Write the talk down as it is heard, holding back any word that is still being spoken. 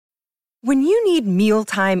When you need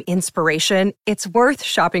mealtime inspiration, it's worth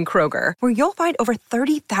shopping Kroger, where you'll find over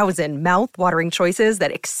 30,000 mouth-watering choices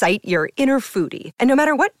that excite your inner foodie. And no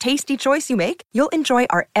matter what tasty choice you make, you'll enjoy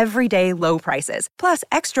our everyday low prices, plus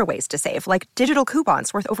extra ways to save, like digital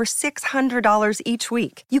coupons worth over $600 each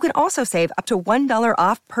week. You can also save up to $1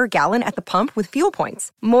 off per gallon at the pump with fuel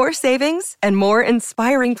points. More savings and more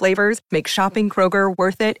inspiring flavors make shopping Kroger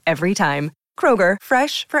worth it every time. Kroger,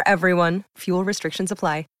 fresh for everyone. Fuel restrictions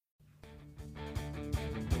apply.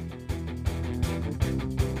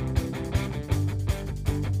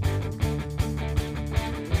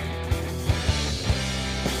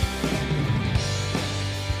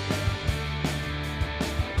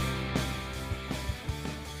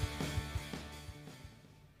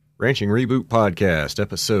 Ranching Reboot Podcast,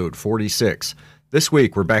 episode 46. This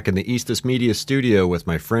week, we're back in the Eastus Media studio with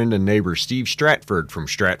my friend and neighbor Steve Stratford from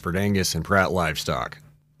Stratford Angus and Pratt Livestock.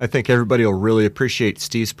 I think everybody will really appreciate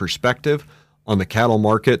Steve's perspective on the cattle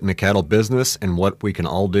market and the cattle business and what we can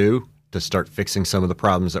all do to start fixing some of the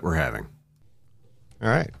problems that we're having. All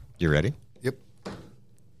right, you ready? Yep.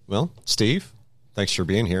 Well, Steve, thanks for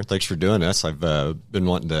being here. Thanks for doing this. I've been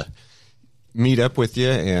wanting to meet up with you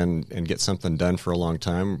and get something done for a long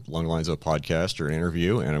time, along the lines of a podcast or an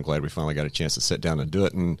interview, and I'm glad we finally got a chance to sit down and do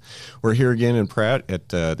it. And we're here again in Pratt at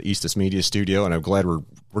the Eastus Media Studio, and I'm glad we're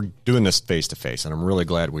doing this face-to-face, and I'm really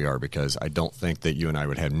glad we are, because I don't think that you and I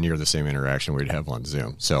would have near the same interaction we'd have on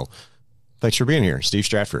Zoom. So thanks for being here, Steve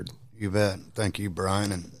Stratford. You bet. Thank you,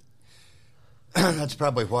 Brian. And that's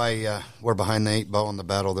probably why we're behind the eight ball in the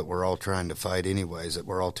battle that we're all trying to fight anyways, that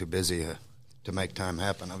we're all too busy to make time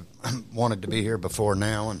happen. I've wanted to be here before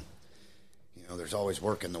now, and there's always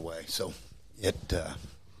work in the way. So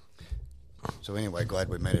anyway, glad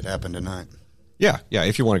we made it happen tonight. Yeah.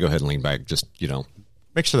 If you want to go ahead and lean back, just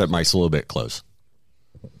make sure that mic's a little bit close.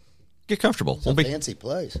 Get comfortable. It's a fancy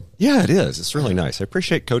place. Yeah, it is. It's really nice. I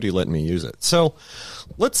appreciate Cody letting me use it. So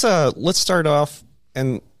let's start off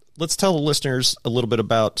and let's tell the listeners a little bit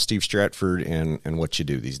about Steve Stratford and what you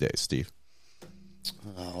do these days, Steve.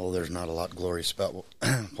 Oh, there's not a lot glorious about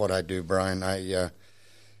what I do, Brian.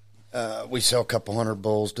 We sell a couple hundred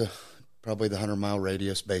bulls to probably the 100-mile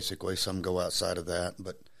radius, basically. Some go outside of that,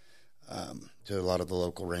 but to a lot of the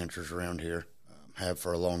local ranchers around here. Have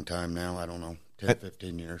for a long time now. I don't know, 10,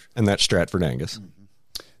 15 years. And that's Stratford Angus.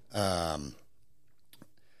 Mm-hmm.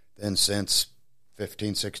 Then since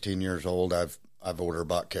 15, 16 years old, I've ordered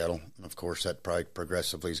bought cattle, and of course that probably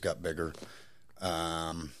progressively has got bigger.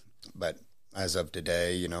 But as of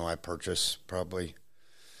today, I purchase probably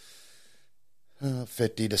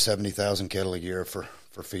 50 to 70,000 cattle a year for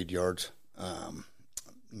feed yards,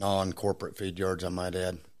 non-corporate feed yards, I might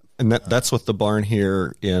add. And that's with the barn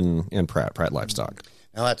here in Pratt Livestock.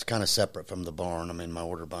 Now that's kind of separate from the barn. I mean, my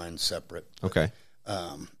order buying's separate. Okay.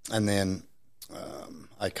 And then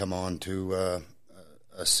I come on to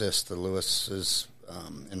assist the Lewises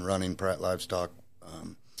in running Pratt Livestock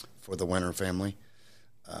for the Winter family.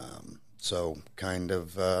 So kind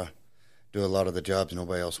of do a lot of the jobs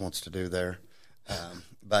nobody else wants to do there.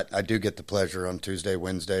 But I do get the pleasure on Tuesday,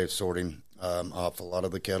 Wednesday of sorting off a lot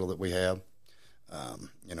of the cattle that we have.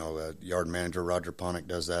 Yard manager Roger Ponick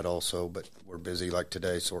does that also, but we're busy like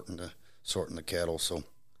today sorting the cattle. So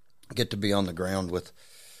I get to be on the ground with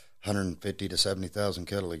 150 to 70,000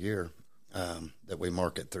 cattle a year that we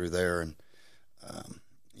market through there, and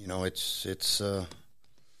it's a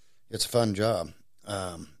fun job.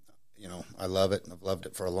 I love it, and I've loved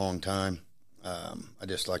it for a long time. I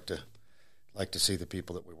just like to see the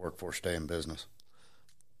people that we work for stay in business.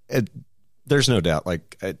 There's no doubt.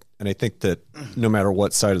 And I think that no matter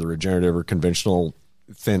what side of the regenerative or conventional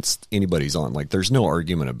fence anybody's on, there's no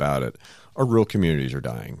argument about it. Our rural communities are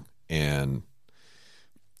dying, and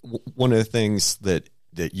one of the things that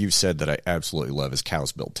you've said that I absolutely love is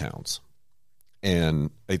cows build towns. And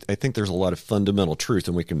I think there's a lot of fundamental truth,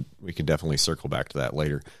 and we can definitely circle back to that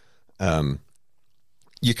later.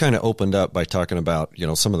 You kind of opened up by talking about,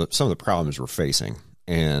 some of the problems we're facing,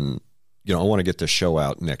 and I want to get this show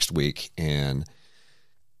out next week. And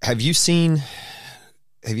have you seen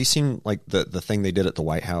the thing they did at the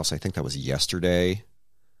White House? I think that was yesterday.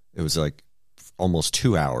 It was almost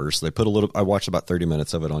 2 hours. They put I watched about 30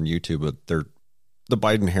 minutes of it on YouTube, but the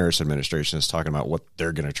Biden-Harris administration is talking about what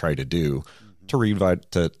they're going to try to do to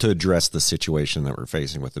address the situation that we're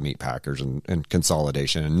facing with the meat packers and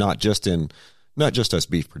consolidation, and not just us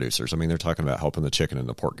beef producers. I mean, they're talking about helping the chicken and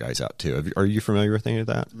the pork guys out too. Are you familiar with any of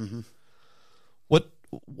that? Mm-hmm.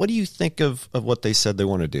 What do you think of what they said they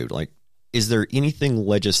want to do? Is there anything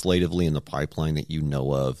legislatively in the pipeline that you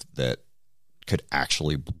know of that could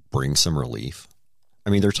actually bring some relief? I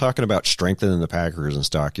mean, they're talking about strengthening the Packers and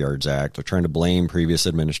Stockyards Act. They're trying to blame previous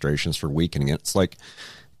administrations for weakening it. It's like,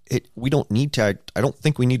 we don't need to, I don't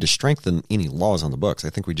think we need to strengthen any laws on the books. I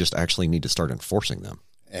think we just actually need to start enforcing them.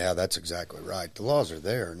 Yeah, that's exactly right. The laws are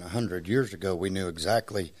there. And 100 years ago, we knew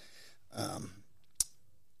exactly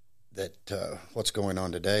that what's going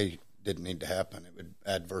on today didn't need to happen. It would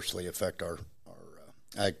adversely affect our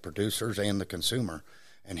ag producers and the consumer.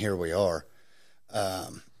 And here we are.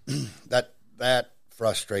 That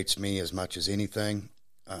frustrates me as much as anything.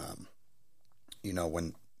 You know,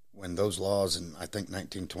 when those laws in, I think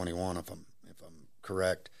 1921, if I'm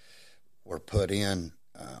correct, were put in,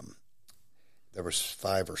 there was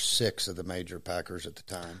 5 or 6 of the major packers at the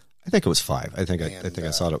time. I think it was 5. I think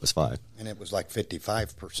I thought it was 5. And it was like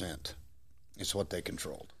 55% is what they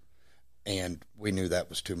controlled. And we knew that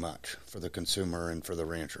was too much for the consumer and for the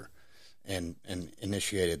rancher, and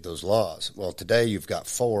initiated those laws. Well, today you've got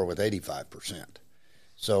 4 with 85%.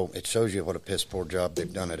 So it shows you what a piss poor job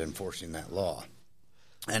they've done at enforcing that law.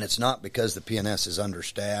 And it's not because the PNS is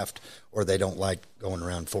understaffed or they don't like going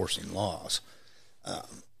around forcing laws.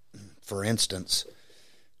 For instance,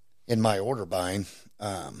 in my order buying,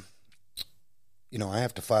 you know, I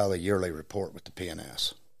have to file a yearly report with the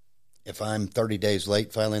PNS. If I'm 30 days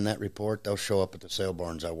late filing that report, they'll show up at the sale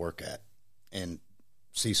barns I work at and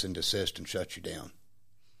cease and desist and shut you down.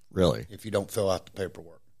 Really? If you don't fill out the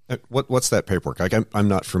paperwork. What's that paperwork? I'm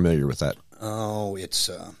not familiar with that. Oh, it's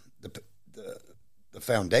the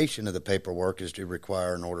foundation of the paperwork is to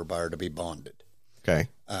require an order buyer to be bonded. Okay.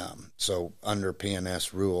 So under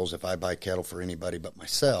PNS rules, if I buy cattle for anybody but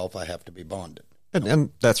myself, I have to be bonded.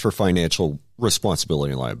 And that's for financial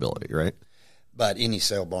responsibility and liability, right? But any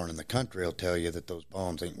sale barn in the country will tell you that those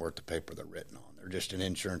bonds ain't worth the paper they're written on. They're just an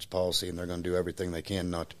insurance policy, and they're going to do everything they can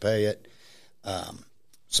not to pay it,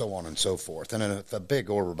 so on and so forth. And if a big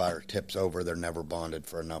order buyer tips over, they're never bonded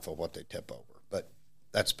for enough of what they tip over. But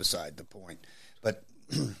that's beside the point. But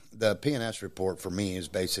the PNS report for me is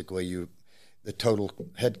basically the total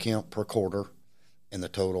head count per quarter and the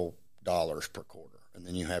total dollars per quarter. And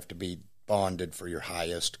then you have to be bonded for your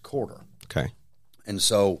highest quarter. Okay. And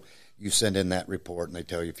so you send in that report, and they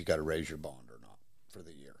tell you if you got to raise your bond or not for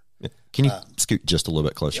the year. Can you scoot just a little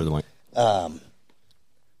bit closer to the mic?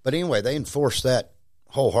 But anyway, they enforce that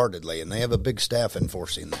wholeheartedly, and they have a big staff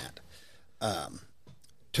enforcing that.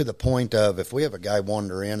 To the point of, if we have a guy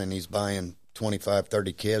wander in and he's buying 25,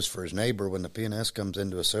 30 calves for his neighbor, when the PNS comes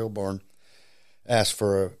into a sale barn, asks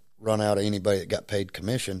for a run out of anybody that got paid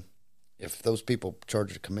commission, if those people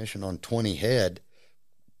charge a commission on 20 head,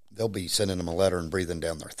 they'll be sending them a letter and breathing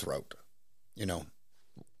down their throat, you know,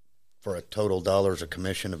 for a total dollars of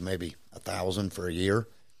commission of maybe $1,000 for a year.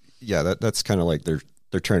 Yeah, that's kind of like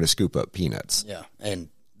they're trying to scoop up peanuts. Yeah, and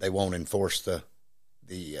they won't enforce the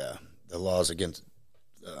laws against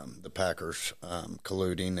the packers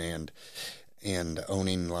colluding and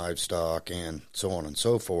owning livestock and so on and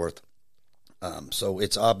so forth. So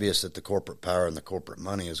it's obvious that the corporate power and the corporate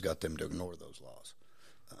money has got them to ignore those laws.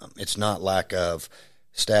 It's not lack of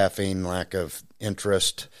staffing, lack of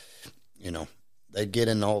interest. You know, they get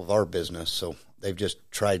in all of our business, so they've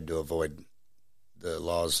just tried to avoid the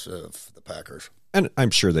laws of the packers. And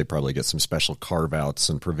I'm sure they probably get some special carve-outs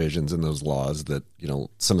and provisions in those laws that, you know,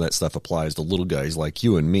 some of that stuff applies to little guys like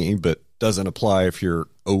you and me, but doesn't apply if you're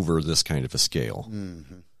over this kind of a scale.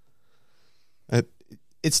 Mm-hmm.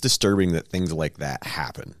 It's disturbing that things like that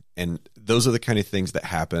happen. And those are the kind of things that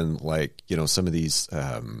happen, like, you know, some of these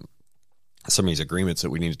agreements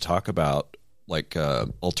that we need to talk about, like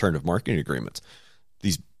alternative marketing agreements,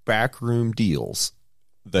 these backroom deals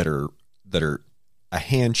that are a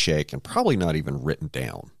handshake and probably not even written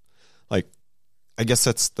down. Like, I guess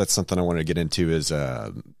that's something I want to get into is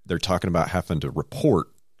they're talking about having to report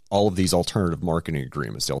all of these alternative marketing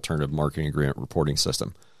agreements, the alternative marketing agreement reporting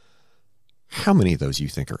system. How many of those you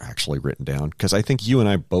think are actually written down? Because I think you and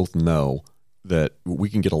I both know that we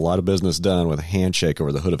can get a lot of business done with a handshake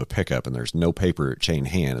over the hood of a pickup, and there's no paper chain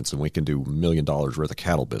hands, and we can do $1 million worth of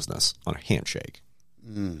cattle business on a handshake.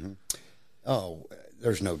 Mm-hmm. Oh,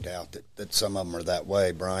 there's no doubt that some of them are that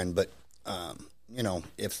way, Brian. But you know,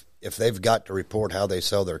 if they've got to report how they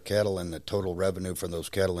sell their cattle and the total revenue for those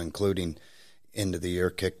cattle, including end of the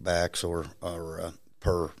year kickbacks or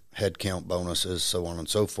per head count bonuses, so on and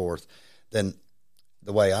so forth, then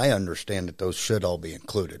the way I understand it, those should all be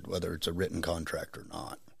included, whether it's a written contract or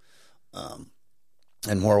not.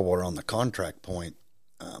 And while we're on the contract point,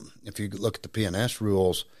 if you look at the PNS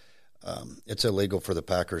rules, it's illegal for the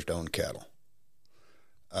packers to own cattle.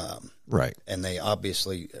 Right. And they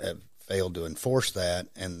obviously have failed to enforce that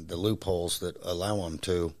and the loopholes that allow them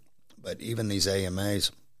to. But even these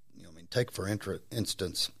AMAs, you know, I mean, take for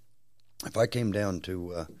instance, if I came down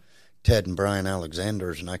to Ted and Brian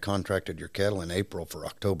Alexander's and I contracted your cattle in April for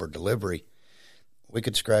October delivery, we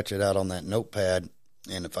could scratch it out on that notepad,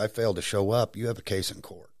 and if I fail to show up, you have a case in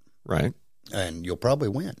court. Right. And you'll probably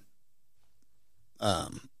win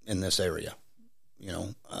in this area.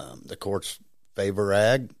 The courts favor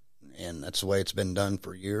ag, and that's the way it's been done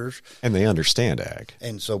for years. And they understand ag.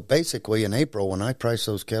 And so basically in April, when I price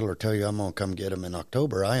those cattle or tell you I'm going to come get them in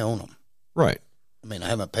October, I own them. Right. I mean, I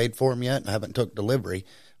haven't paid for them yet and I haven't took delivery,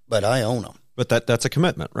 but I own them. But that's a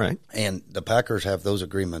commitment, right? And the Packers have those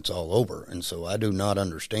agreements all over. And so I do not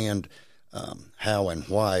understand how and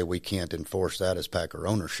why we can't enforce that as Packer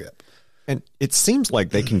ownership. And it seems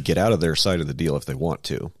like they can get out of their side of the deal if they want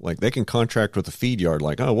to. Like they can contract with the feed yard,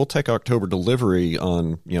 like, oh, we'll take October delivery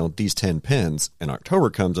on, these 10 pens. And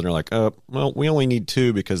October comes and they're like, well, we only need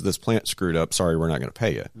 2 because this plant screwed up. Sorry, we're not going to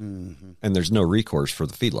pay you. Mm-hmm. And there's no recourse for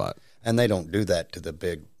the feedlot. And they don't do that to the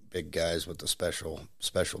big guys with the special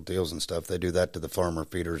deals and stuff. They do that to the farmer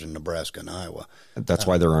feeders in Nebraska and Iowa. That's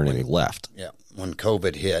why there aren't any left. Yeah. When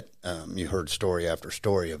COVID hit, you heard story after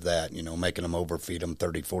story of that, making them overfeed them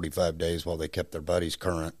 30, 45 days while they kept their buddies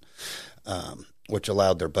current, which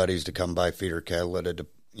allowed their buddies to come buy feeder cattle at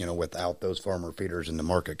without those farmer feeders in the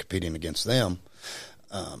market competing against them.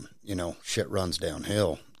 Shit runs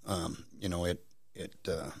downhill.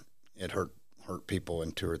 It hurt people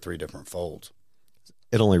in 2 or 3 different folds.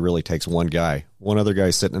 It only really takes one other guy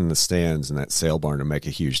sitting in the stands in that sale barn to make a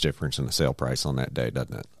huge difference in the sale price on that day,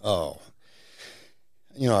 doesn't it? Oh,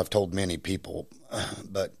 I've told many people,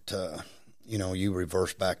 but, you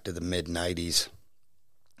reverse back to the mid-'90s.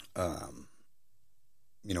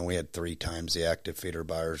 We had 3 times the active feeder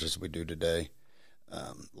buyers as we do today.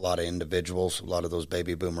 A lot of individuals, a lot of those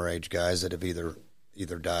baby boomer age guys that have either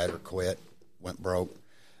died or quit, went broke.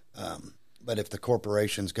 But if the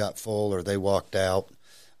corporations got full or they walked out,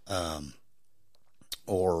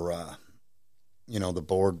 the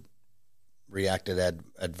board reacted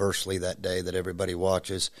adversely that day that everybody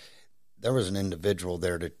watches, there was an individual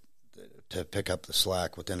there to pick up the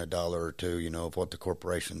slack within $1 or $2, of what the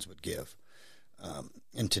corporations would give.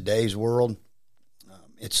 In today's world,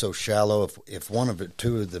 it's so shallow. If one of the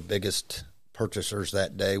 2 of the biggest purchasers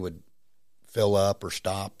that day would fill up or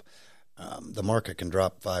stop, the market can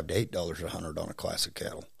drop $5 to $8 a hundred on a class of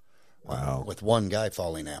cattle. Wow. With one guy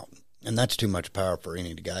falling out. And that's too much power for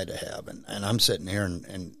any guy to have. And I'm sitting here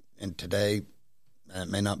and today, and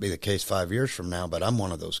it may not be the case 5 years from now, but I'm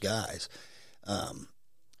one of those guys.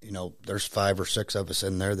 There's 5 or 6 of us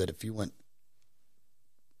in there that if you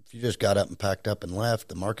just got up and packed up and left,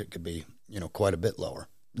 the market could be, quite a bit lower.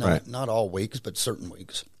 Not all weeks, but certain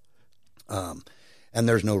weeks. And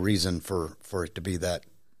there's no reason for it to be that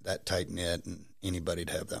tight knit and anybody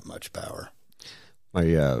to have that much power.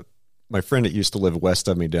 My friend that used to live west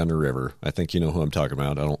of me down the river, I think you know who I'm talking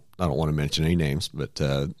about. I don't want to mention any names, but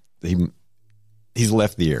he's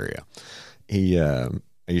left the area. I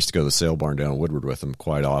used to go to the sale barn down in Woodward with him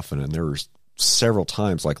quite often, and there was several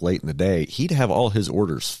times, like late in the day, he'd have all his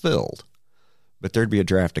orders filled, but there'd be a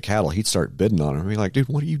draft of cattle. He'd start bidding on them. I'd be like, dude,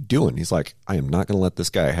 what are you doing? He's like, I am not going to let this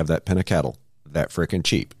guy have that pen of cattle that freaking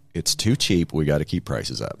cheap. It's too cheap. We got to keep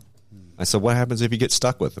prices up. I said, what happens if you get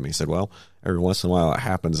stuck with them? He said, well, every once in a while it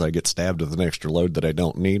happens. I get stabbed with an extra load that I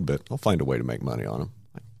don't need, but I'll find a way to make money on them.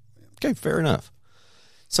 Okay, fair enough.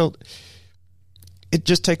 So it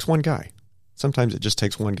just takes one guy. Sometimes it just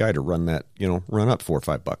takes one guy to run that, run up $4 or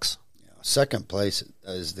 $5. Second place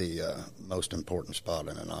is the most important spot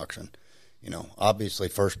in an auction. Obviously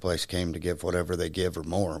first place came to give whatever they give or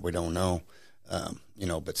more. We don't know,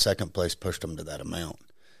 but second place pushed them to that amount.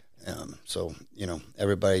 So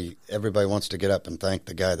everybody wants to get up and thank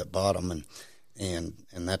the guy that bought him, and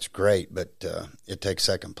that's great. But it takes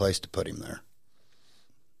second place to put him there.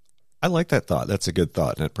 I like that thought. That's a good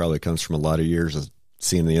thought, and it probably comes from a lot of years of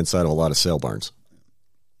seeing the inside of a lot of sale barns.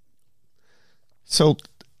 So,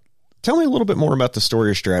 tell me a little bit more about the story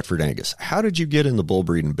of Stratford Angus. How did you get in the bull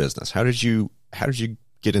breeding business? How did you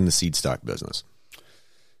get in the seed stock business?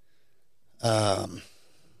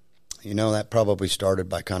 That probably started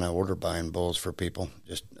by kind of order buying bulls for people.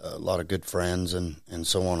 Just a lot of good friends and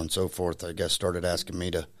so on and so forth, I guess, started asking me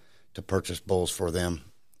to purchase bulls for them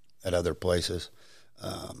at other places.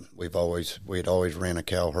 We had always ran a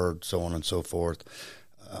cow herd, so on and so forth.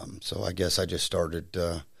 So I guess I just started,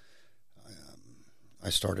 I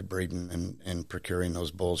started breeding and procuring those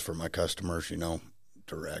bulls for my customers,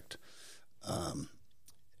 direct.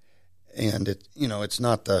 And it's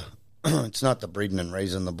not the, it's not the breeding and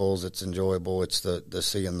raising the bulls that's enjoyable. It's the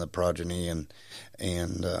seeing the progeny and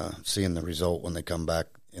seeing the result when they come back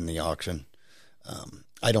in the auction.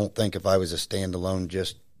 I don't think if I was a standalone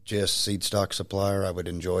just seed stock supplier, I would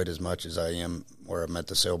enjoy it as much as I am where I'm at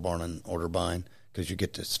the sale barn and order buying, because you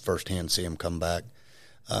get to firsthand see them come back.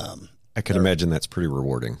 I could imagine that's pretty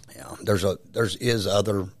rewarding. Yeah, there's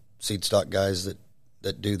other seed stock guys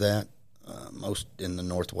that do that, most in the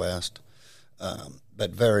Northwest,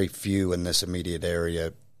 but very few in this immediate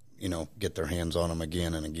area, get their hands on them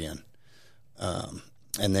again and again,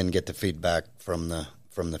 and then get the feedback from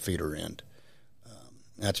the feeder end.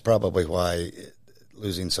 That's probably why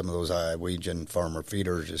losing some of those Iowegian farmer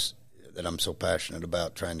feeders is that I'm so passionate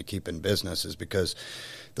about trying to keep in business, is because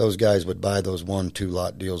those guys would buy those 1-2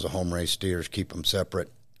 lot deals of home raised steers, keep them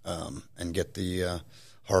separate, and get the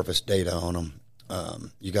harvest data on them.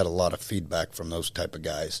 You got a lot of feedback from those type of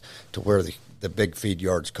guys, to where the big feed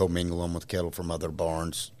yards commingle them with cattle from other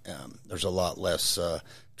barns. There's a lot less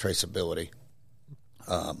traceability.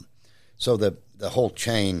 So the whole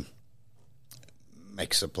chain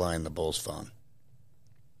makes supplying the bulls fun.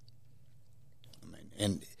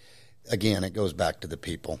 And again, it goes back to the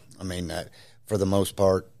people. For the most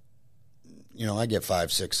part, I get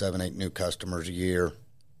 5, 6, 7, 8 new customers a year,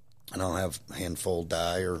 and I'll have a handful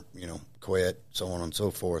die or, quit, so on and so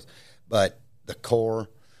forth. But the core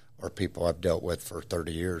are people I've dealt with for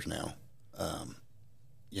 30 years now,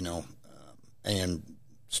 and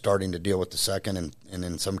starting to deal with the second and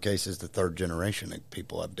in some cases the third generation of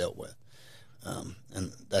people I've dealt with.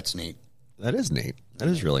 And that's neat. That is neat. That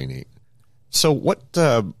is really neat. So what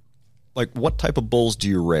type of bulls do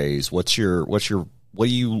you raise? What are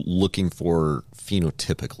you looking for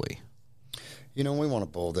phenotypically? We want a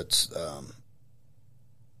bull that's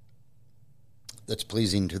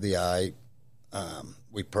pleasing to the eye.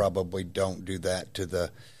 We probably don't do that to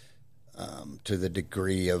the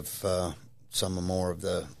degree of some more of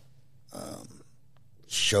the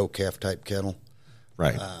show calf type cattle,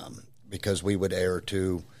 right? Because we would err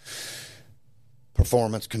to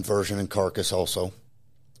performance, conversion, and carcass also.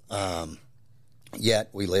 Yet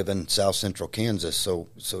we live in south central Kansas, so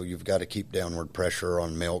you've got to keep downward pressure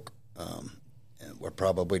on milk. And we're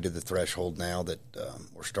probably to the threshold now that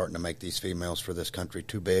we're starting to make these females for this country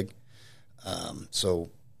too big. So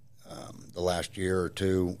the last year or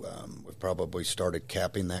two, we've probably started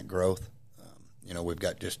capping that growth. We've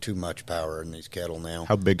got just too much power in these cattle now.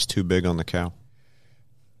 How big's too big on the cow?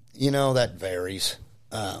 That varies.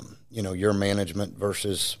 Your management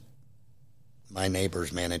versus my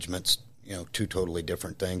neighbor's management's, two totally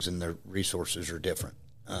different things, and their resources are different.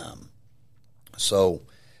 So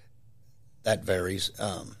that varies.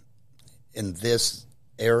 In this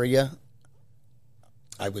area,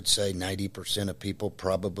 I would say 90% of people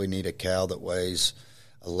probably need a cow that weighs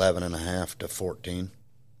 11.5 to 14.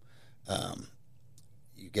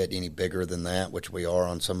 You get any bigger than that, which we are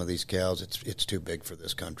on some of these cows, it's too big for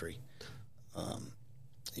this country.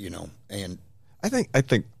 And I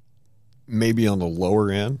think maybe on the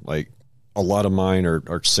lower end, like a lot of mine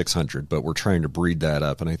are 600, but we're trying to breed that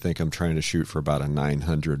up, and I think I'm trying to shoot for about a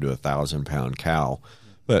 900 to 1,000 pound cow.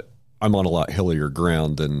 But I'm on a lot hillier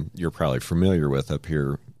ground than you're probably familiar with up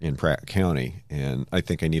here in Pratt County, and I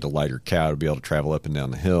think I need a lighter cow to be able to travel up and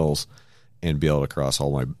down the hills and be able to cross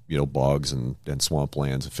all my bogs and swamp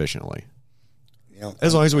lands efficiently.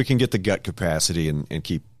 As long as we can get the gut capacity and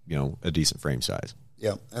keep a decent frame size.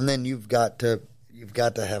 Yeah, and then you've got to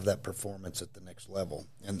have that performance at the next level,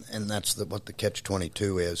 and that's what the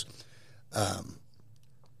catch-22 is.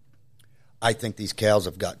 I think these cows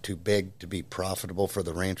have got too big to be profitable for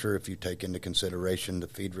the rancher if you take into consideration the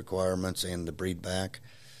feed requirements and the breed back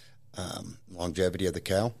longevity of the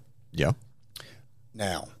cow. Yeah.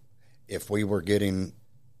 Now, if we were getting,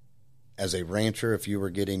 as a rancher, if you were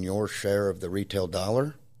getting your share of the retail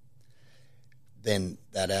dollar, then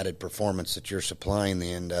that added performance that you're supplying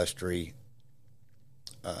the industry,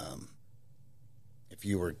 if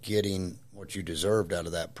you were getting what you deserved out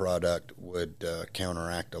of that product, would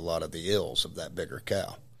counteract a lot of the ills of that bigger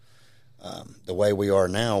cow. The way we are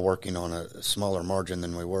now, working on a smaller margin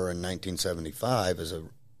than we were in 1975 as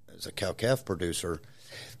a cow-calf producer,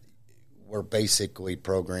 we're basically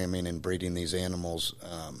programming and breeding these animals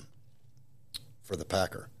for the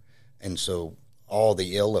packer. And so all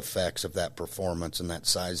the ill effects of that performance and that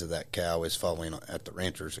size of that cow is falling at the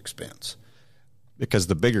rancher's expense. Because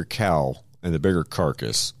the bigger cow and the bigger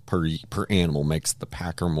carcass per animal makes the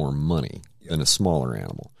packer more money than a smaller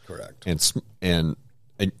animal. Correct. And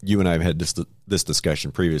you and I have had this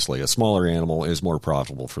discussion previously. A smaller animal is more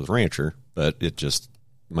profitable for the rancher, but it just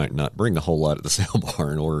might not bring a whole lot at the sale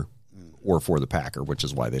barn or for the packer, which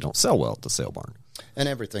is why they don't sell well at the sale barn. And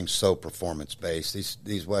everything's so performance-based.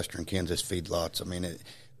 These Western Kansas feedlots,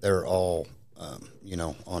 they're all,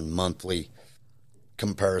 on monthly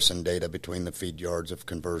comparison data between the feed yards of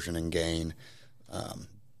conversion and gain,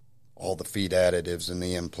 all the feed additives and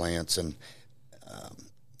the implants, and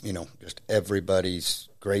just everybody's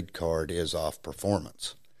grade card is off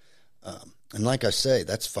performance. And like I say,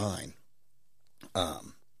 that's fine.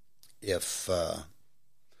 If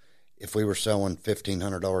we were selling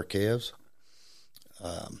 $1,500 calves,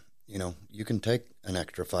 you can take an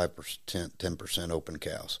extra 5%, 10% open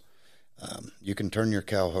cows. You can turn your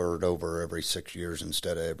cow herd over every 6 years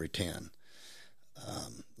instead of every 10.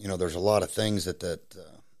 There's a lot of things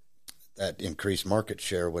that increased market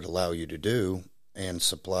share would allow you to do and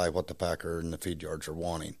supply what the packer and the feed yards are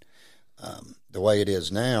wanting. The way it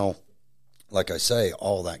is now, like I say,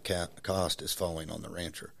 all that cost is falling on the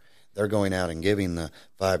rancher. They're going out and giving the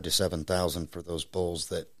 $5,000 to $7,000 for those bulls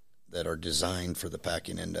that are designed for the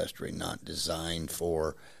packing industry, not designed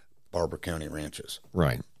for Barber County ranches.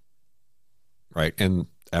 Right. And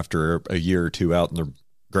after a year or two out in the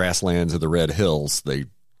grasslands of the Red Hills, they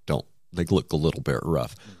look a little bit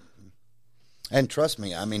rough. And trust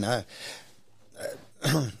me, I mean,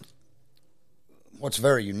 what's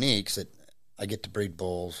very unique is that I get to breed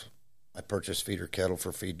bulls. I purchase feeder cattle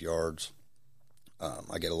for feed yards.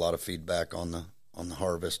 I get a lot of feedback on the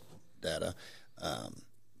harvest data. A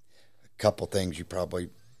couple things you probably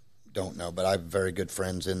don't know, but I have very good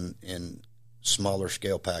friends in smaller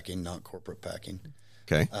scale packing, not corporate packing.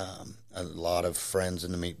 Okay. A lot of friends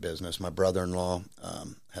in the meat business. My brother-in-law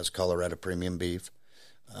has Colorado premium beef.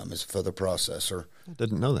 Is a further processor. I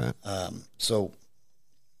didn't know that.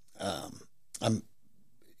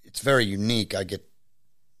 It's very unique. I get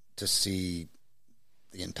to see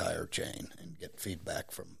the entire chain and get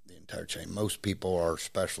feedback from the entire chain. Most people are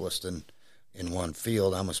specialists in one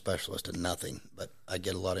field. I'm a specialist in nothing, but I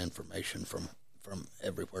get a lot of information from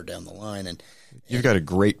everywhere down the line. And you've got a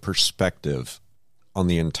great perspective on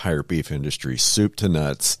the entire beef industry, soup to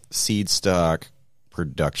nuts, seed stock,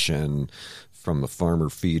 production, from the farmer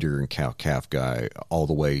feeder and cow-calf guy all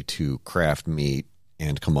the way to craft meat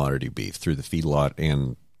and commodity beef through the feedlot.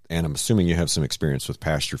 And I'm assuming you have some experience with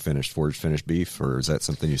pasture-finished, forage-finished beef, or is that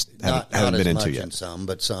something you haven't been into yet? Not some,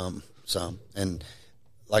 but some. And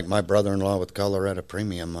like my brother-in-law with Colorado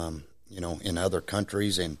Premium, in other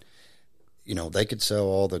countries, and, they could sell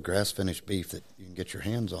all the grass-finished beef that you can get your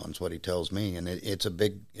hands on, is what he tells me. And it's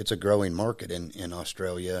a growing market in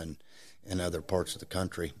Australia and in other parts of the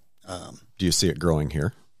country. Do you see it growing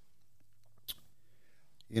here?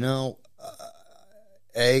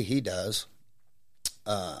 A, he does.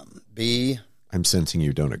 B, I'm sensing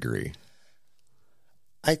you don't agree.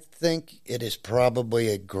 I think it is probably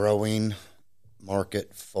a growing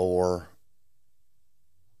market for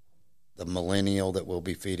the millennial that we'll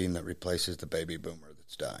be feeding that replaces the baby boomer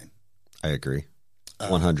that's dying. I agree.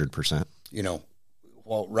 100%.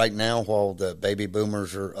 Right now, while the baby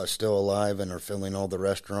boomers are still alive and are filling all the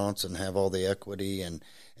restaurants and have all the equity and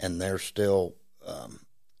they're still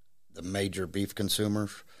the major beef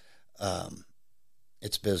consumers,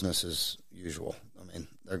 it's business as usual. I mean,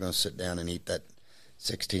 they're going to sit down and eat that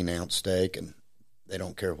 16-ounce steak, and they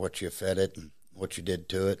don't care what you fed it and what you did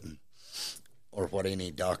to it, or what any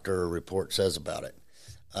doctor or report says about it.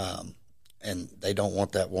 And they don't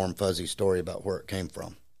want that warm, fuzzy story about where it came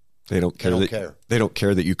from. They don't care. They don't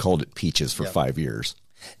care that you called it peaches for 5 years.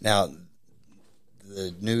 Now,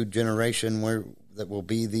 the new generation that will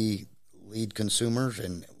be the lead consumers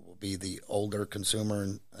and will be the older consumer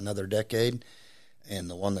in another decade, and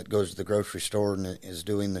the one that goes to the grocery store and is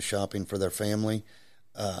doing the shopping for their family,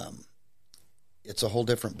 it's a whole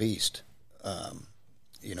different beast.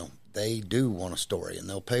 They do want a story, and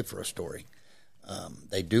they'll pay for a story.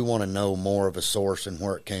 They do want to know more of a source and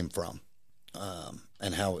where it came from.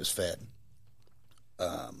 And how it was fed.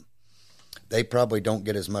 They probably don't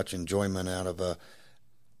get as much enjoyment out of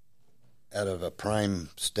a prime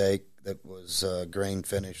steak that was grain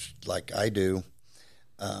finished like I do.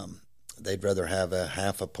 They'd rather have a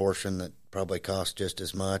half a portion that probably costs just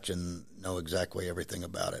as much and know exactly everything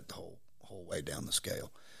about it the whole way down the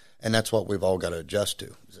scale. And that's what we've all got to adjust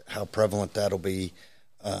to. How prevalent that'll be,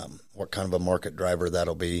 what kind of a market driver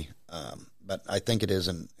that'll be. But I think it is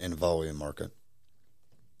an volume market.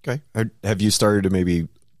 Okay. Have you started to maybe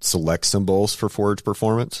select some bulls for forage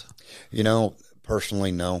performance?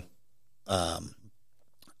 Personally, no.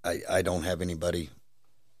 I don't have anybody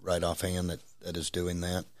right offhand that is doing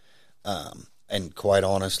that. And quite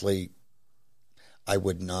honestly, I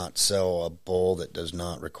would not sell a bull that does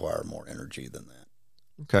not require more energy than that.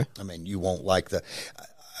 Okay. I mean, you won't like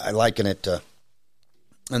I liken it to,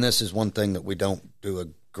 and this is one thing that we don't do a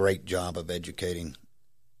great job of educating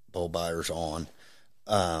bull buyers on.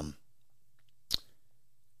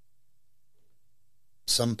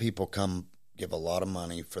 some people come give a lot of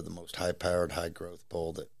money for the most high-powered, high-growth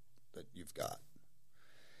bull that you've got.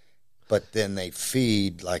 But then they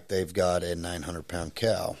feed like they've got a 900-pound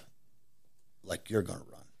cow like you're going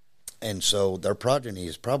to run. And so their progeny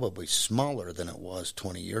is probably smaller than it was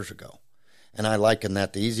 20 years ago. And I liken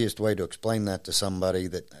that, the easiest way to explain that to somebody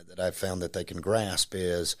that I've found that they can grasp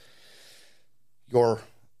is your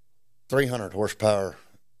 300 horsepower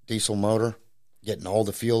diesel motor getting all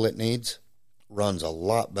the fuel it needs runs a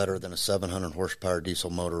lot better than a 700 horsepower diesel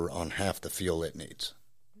motor on half the fuel it needs.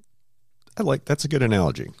 That's a good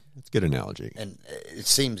analogy. It's a good analogy. And it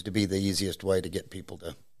seems to be the easiest way to get people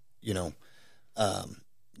to,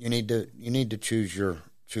 you need to choose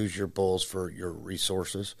your bulls for your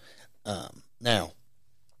resources. Now,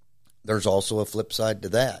 there's also a flip side to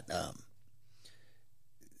that.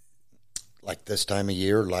 Like this time of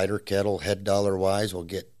year, lighter cattle, head dollar wise, will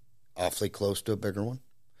get awfully close to a bigger one.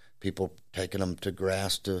 People taking them to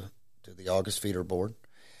grass to the August feeder board.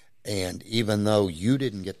 And even though you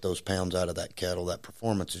didn't get those pounds out of that cattle, that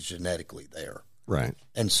performance is genetically there. Right.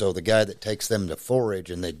 And so the guy that takes them to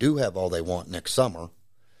forage, and they do have all they want next summer,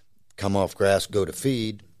 come off grass, go to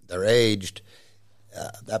feed, they're aged,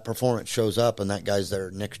 that performance shows up, and that guy's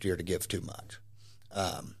there next year to give too much.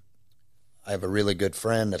 I have a really good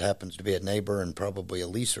friend that happens to be a neighbor and probably a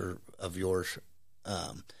leaser of yours,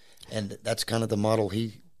 and that's kind of the model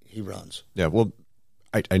he runs. Yeah, well,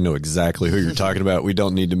 I know exactly who you're talking about. We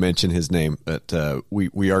don't need to mention his name, but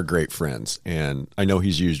we are great friends, and I know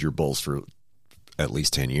he's used your bulls for at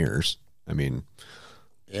least 10 years. I mean,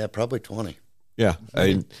 yeah, probably 20. Yeah,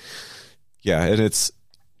 and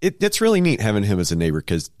it's really neat having him as a neighbor,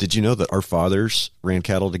 because did you know that our fathers ran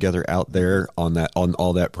cattle together out there on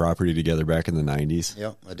all that property together back in the 90s?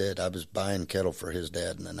 Yeah, I did. I was buying cattle for his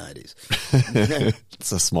dad in the 90s.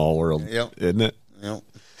 It's a small world, isn't it? Yep.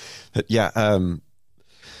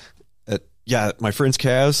 Yeah, my friend's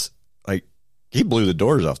calves, like, he blew the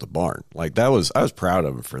doors off the barn. Like, I was proud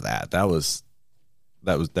of him for that. That was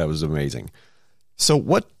amazing. So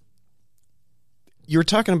what you were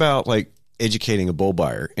talking about, like, educating a bull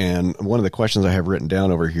buyer, and one of the questions I have written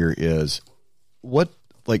down over here is who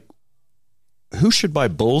should buy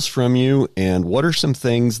bulls from you, and what are some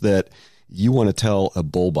things that you want to tell a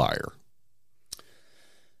bull buyer?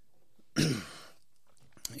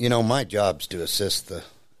 My job's to assist the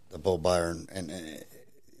bull buyer, and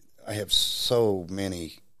I have so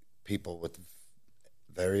many people with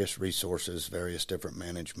various resources, various different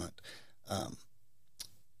management.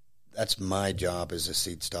 That's my job as a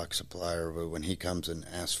seed stock supplier. When he comes and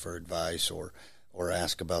asks for advice or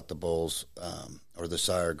ask about the bulls or the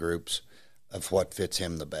sire groups of what fits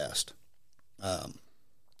him the best.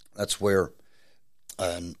 That's where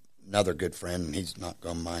another good friend, and he's not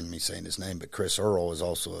going to mind me saying his name, but Chris Earl is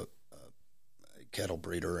also a cattle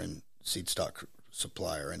breeder and seed stock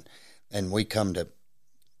supplier, and we come to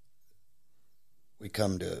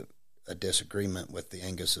a disagreement with the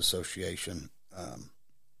Angus Association.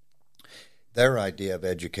 Their idea of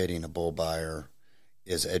educating a bull buyer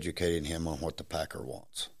is educating him on what the packer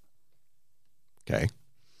wants. Okay.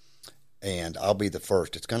 And I'll be the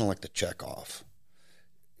first. It's kind of like the checkoff.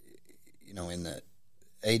 In the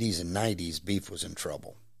 80s and 90s, beef was in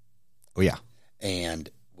trouble. Oh, yeah. And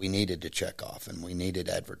we needed to check off, and we needed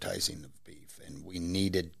advertising of beef, and we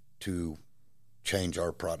needed to change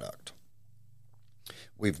our product.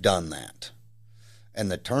 We've done that.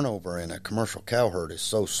 And the turnover in a commercial cow herd is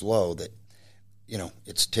so slow that,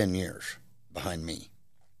 it's 10 years behind me.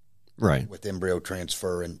 Right. With embryo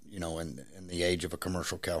transfer and, and the age of a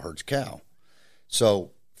commercial cow herd's cow.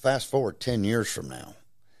 So fast forward 10 years from now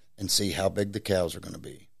and see how big the cows are going to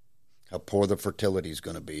be, how poor the fertility is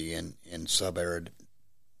going to be in sub-arid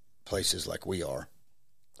places like we are.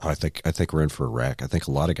 I think we're in for a wreck. I think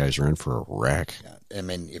a lot of guys are in for a wreck. Yeah. I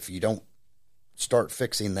mean, if you don't start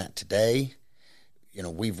fixing that today,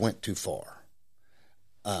 we've went too far.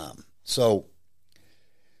 So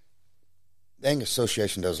the Angus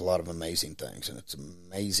Association does a lot of amazing things, and it's an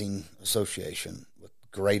amazing association with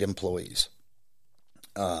great employees.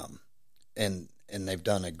 And they've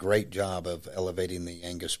done a great job of elevating the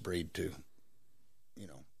Angus breed to,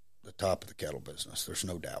 the top of the cattle business. There's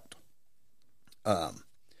no doubt.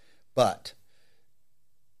 But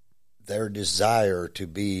their desire to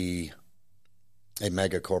be a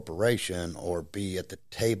mega corporation or be at the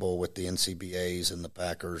table with the NCBAs and the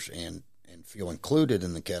packers and feel included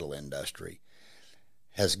in the cattle industry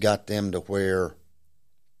has got them to where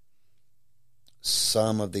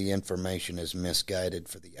some of the information is misguided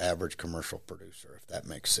for the average commercial producer, if that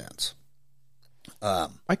makes sense.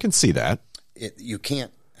 I can see that. You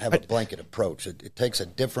can't have a blanket approach. It takes a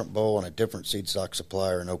different bull and a different seed stock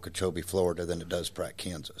supplier in Okeechobee, Florida than it does Pratt,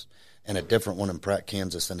 Kansas, and a different one in Pratt,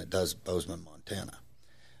 Kansas than it does Bozeman, Montana.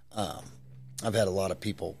 I've had a lot of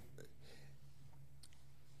people,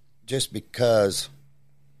 just because,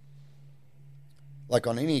 like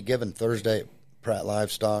on any given Thursday at Pratt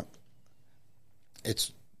Livestock,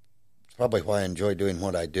 it's probably why I enjoy doing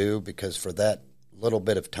what I do, because for that little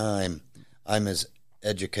bit of time, I'm as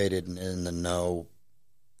educated and in the know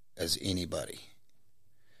as anybody,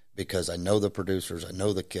 because I know the producers, I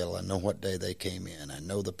know the cattle, I know what day they came in, I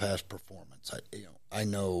know the past performance. I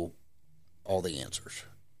know all the answers,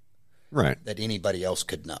 right, that anybody else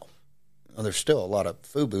could know. Well, there's still a lot of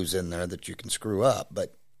FUBUs in there that you can screw up,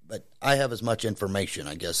 but I have as much information,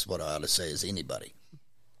 I guess what I ought to say, as anybody.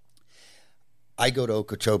 I go to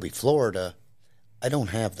Okeechobee, Florida. I don't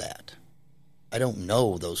have that. I don't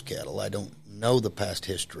know those cattle. I don't know the past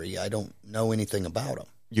history. I don't know anything about them.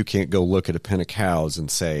 You can't go look at a pen of cows and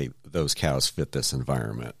say those cows fit this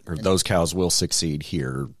environment, or those cows will succeed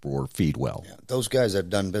here or feed well. Yeah, those guys that have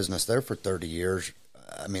done business there for 30 years,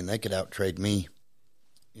 I mean, they could outtrade me,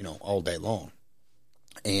 all day long.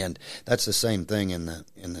 And that's the same thing in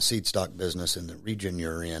the seed stock business in the region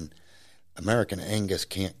you're in. American Angus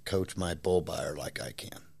can't coach my bull buyer like I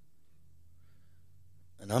can.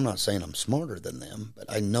 And I'm not saying I'm smarter than them, but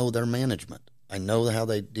I know their management. I know how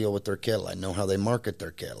they deal with their cattle. I know how they market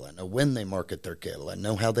their cattle. I know when they market their cattle. I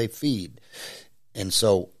know how they feed. And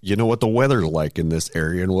so... You know what the weather's like in this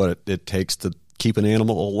area and what it takes to keep an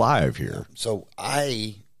animal alive here. So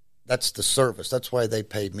that's the service. That's why they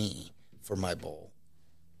pay me for my bull.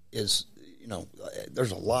 There's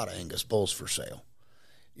a lot of Angus bulls for sale.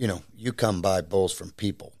 You come buy bulls from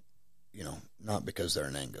people, not because they're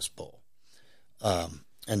an Angus bull.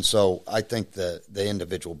 And so I think the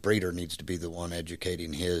individual breeder needs to be the one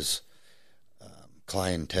educating his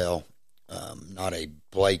clientele, not a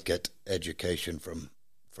blanket education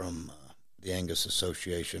from the Angus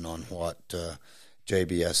Association on what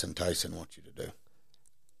JBS and Tyson want you to do.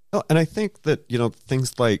 Well, and I think that,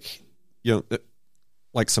 things like,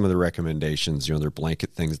 like some of the recommendations, their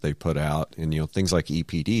blanket things they put out, and, things like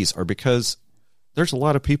EPDs are because there's a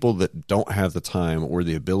lot of people that don't have the time or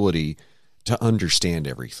the ability to understand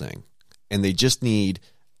everything. And they just need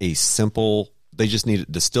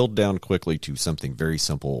it distilled down quickly to something very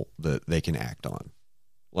simple that they can act on.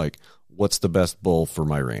 Like, what's the best bull for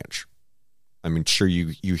my ranch? I mean, sure,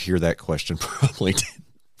 you hear that question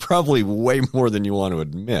probably way more than you want to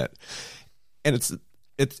admit. And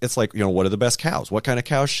it's like, what are the best cows? What kind of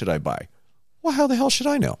cows should I buy? Well, how the hell should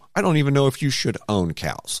I know? I don't even know if you should own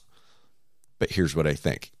cows. But here's what I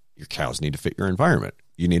think. Your cows need to fit your environment.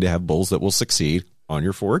 You need to have bulls that will succeed on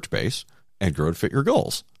your forage base and grow to fit your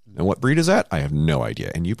goals. And what breed is that? I have no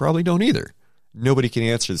idea. And you probably don't either. Nobody can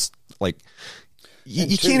answer this. Like,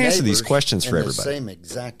 you can't answer these questions for everybody. The same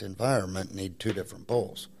exact environment need two different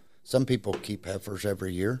bulls. Some people keep heifers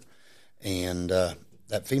every year, and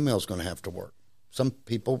that female is going to have to work. Some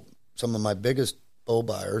of my biggest bull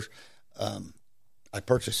buyers, I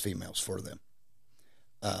purchase females for them.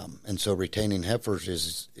 And so retaining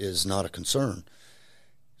heifers is not a concern.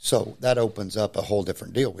 So that opens up a whole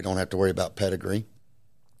different deal. We don't have to worry about pedigree,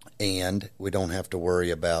 and we don't have to worry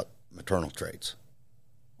about maternal traits.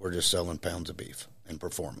 We're just selling pounds of beef and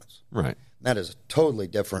performance. Right. That is a totally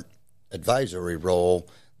different advisory role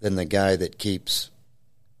than the guy that keeps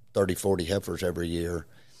 30, 40 heifers every year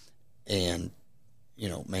and,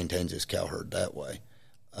 maintains his cow herd that way.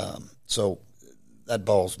 So that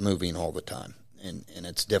ball's moving all the time, and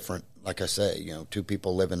it's different. Like I say, two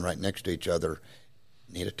people living right next to each other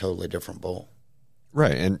need a totally different bull.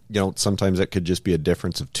 Right. And, sometimes that could just be a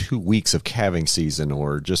difference of 2 weeks of calving season,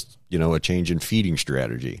 or just, a change in feeding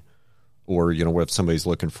strategy. Or, what if somebody's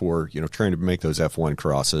looking for, trying to make those F1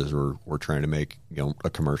 crosses, or trying to make, a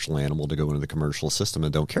commercial animal to go into the commercial system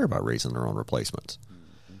and don't care about raising their own replacements.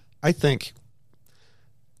 Mm-hmm. I think,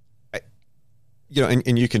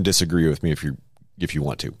 and you can disagree with me if you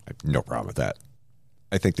want to. I have no problem with that.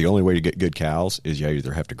 I think the only way to get good cows is you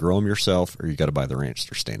either have to grow them yourself, or you got to buy the ranch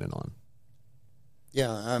they're standing on.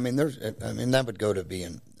 Yeah, I mean, that would go to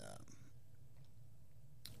being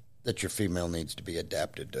that your female needs to be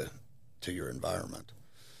adapted to your environment.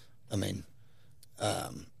 I mean,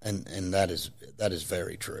 and that is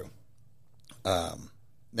very true.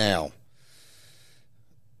 Now,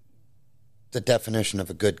 the definition of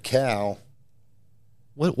a good cow.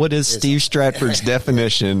 What is Steve Stratford's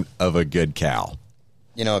definition of a good cow?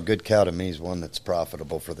 A good cow to me is one that's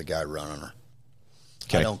profitable for the guy running her.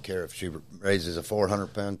 Okay. I don't care if she raises a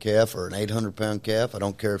 400-pound calf or an 800-pound calf. I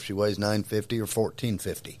don't care if she weighs 950 or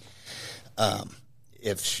 1450.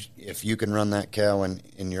 if you can run that cow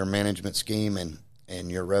in your management scheme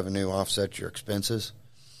and your revenue offsets your expenses,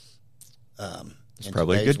 it's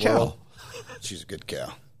probably a good cow. She's a good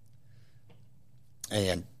cow.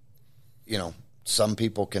 And, some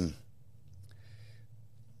people can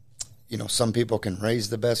raise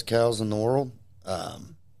the best cows in the world.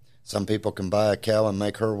 Some people can buy a cow and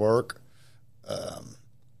make her work.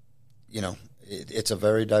 It's a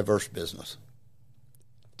very diverse business.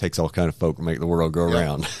 Takes all kind of folk to make the world go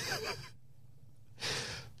around.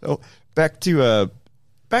 So back to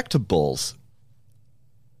bulls.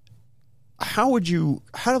 How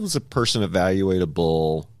does a person evaluate a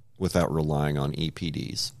bull without relying on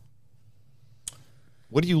EPDs?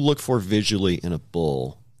 What do you look for visually in a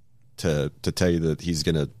bull to tell you that he's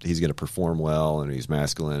gonna perform well and he's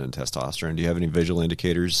masculine and testosterone? Do you have any visual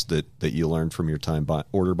indicators that you learned from your time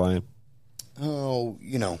order buying? Oh,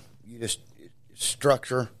 you just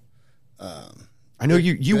structure. I know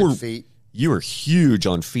you were feet. You were huge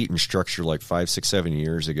on feet and structure like 5, 6, 7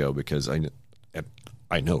 years ago, because I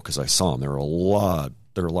know because I saw them. There were a lot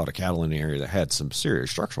of cattle in the area that had some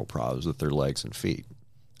serious structural problems with their legs and feet.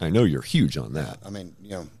 I know you're huge on that. I mean,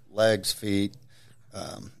 legs, feet.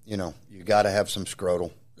 You got to have some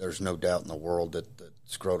scrotal. There's no doubt in the world that the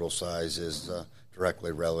scrotal size is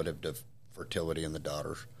directly relative to fertility in the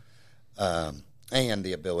daughters, and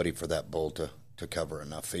the ability for that bull to cover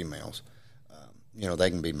enough females. They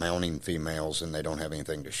can be mounting females and they don't have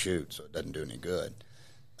anything to shoot, so it doesn't do any good.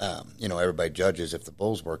 Everybody judges if the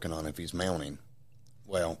bull's working on it. If he's mounting,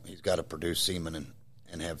 well, he's got to produce semen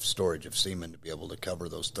and have storage of semen to be able to cover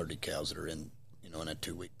those 30 cows that are in a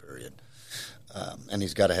 2-week period. And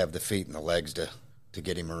he's got to have the feet and the legs to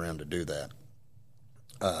get him around to do that.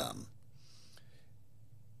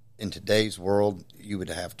 In today's world, you would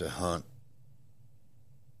have to hunt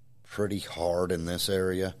pretty hard in this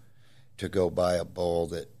area to go buy a bull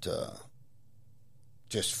that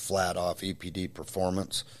just flat off EPD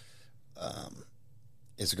performance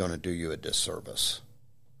is going to do you a disservice.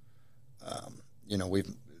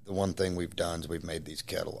 The one thing we've done is we've made these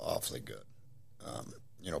cattle awfully good,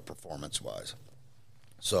 performance-wise.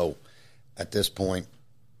 So at this point,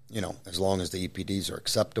 as long as the EPDs are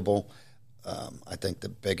acceptable, I think the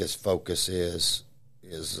biggest focus is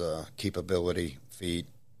keepability, feet,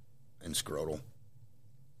 and scrotal.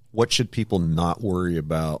 What should people not worry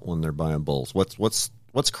about when they're buying bulls?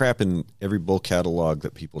 What's crap in every bull catalog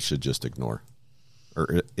that people should just ignore?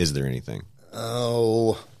 Or is there anything?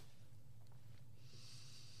 Oh,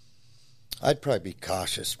 I'd probably be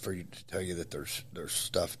cautious for you to tell you that there's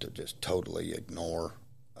stuff to just totally ignore.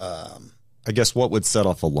 I guess what would set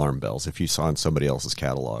off alarm bells if you saw in somebody else's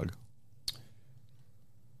catalog?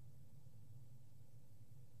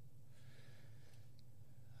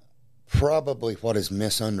 Probably what is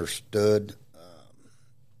misunderstood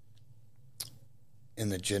in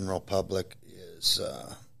the general public is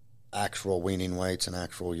actual weaning weights and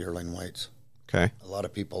actual yearling weights. Okay. A lot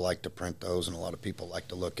of people like to print those, and a lot of people like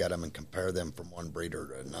to look at them and compare them from one breeder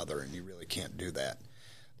to another, and you really can't do that.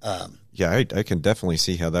 I can definitely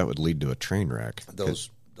see how that would lead to a train wreck. Those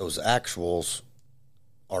actuals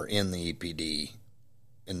are in the EPD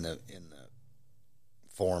in the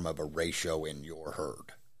form of a ratio in your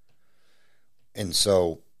herd. And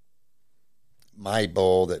so my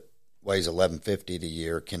bull that weighs 1150 a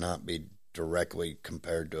year cannot be directly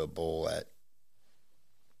compared to a bull at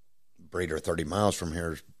breeder 30 miles from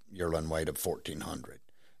here's yearling weight of 1400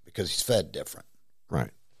 because he's fed different.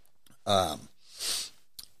 Right.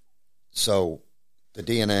 So the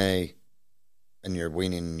DNA and your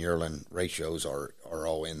weaning and yearling ratios are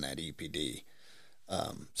all in that EPD.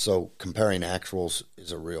 So comparing actuals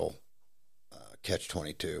is a real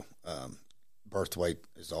catch-22. Birth weight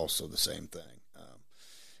is also the same thing.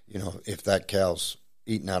 If that cow's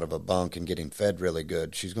eating out of a bunk and getting fed really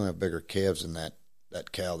good, she's going to have bigger calves than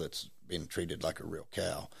that cow that's being treated like a real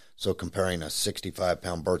cow. So comparing a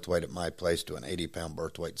 65-pound birth weight at my place to an 80-pound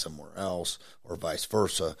birth weight somewhere else, or vice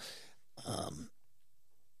versa,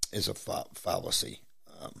 is a fallacy.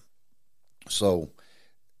 So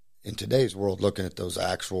in today's world, looking at those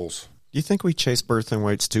actuals, do you think we chase birthing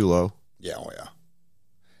weights too low? Yeah, oh yeah.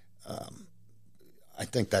 I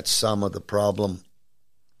think that's some of the problem.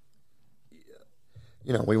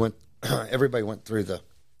 Everybody went through the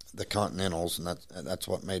Continentals, and that's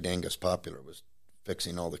what made Angus popular, was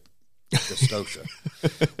fixing all the dystocia.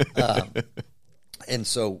 And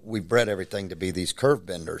so we bred everything to be these curve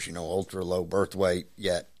benders, ultra low birth weight,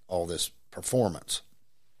 yet all this performance.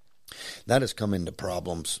 That has come into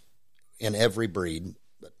problems in every breed,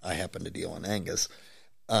 but I happen to deal in Angus.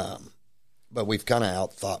 But we've kind of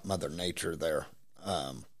outthought Mother Nature there.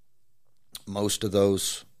 most of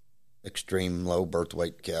those extreme low birth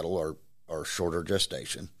weight cattle are shorter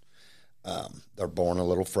gestation. They're born a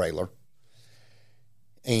little frailer.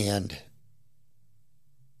 And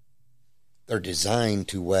they're designed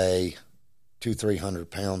to weigh 200-300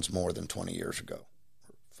 pounds more than 20 years ago,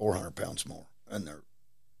 400 pounds more. And they're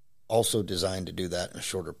also designed to do that in a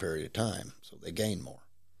shorter period of time, so they gain more.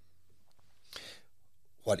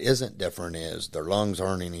 What isn't different is their lungs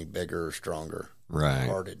aren't any bigger or stronger. Right. Their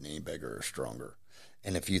heart isn't any bigger or stronger.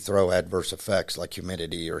 And if you throw adverse effects like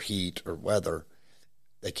humidity or heat or weather,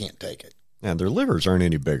 they can't take it. And their livers aren't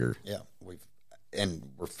any bigger. Yeah,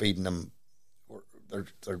 we're feeding them.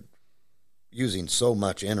 They're using so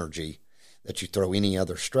much energy that you throw any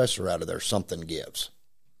other stressor out of there, something gives.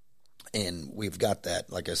 And we've got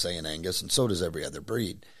that, like I say, in Angus, and so does every other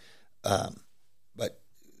breed. But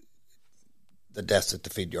the deaths at the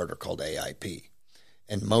feed yard are called AIP.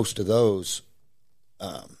 And most of those,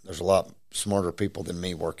 there's a lot smarter people than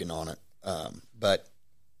me working on it. But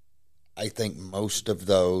I think most of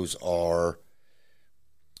those are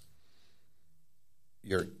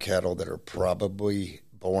your cattle that are probably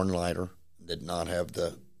born lighter, did not have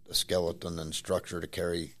the skeleton and structure to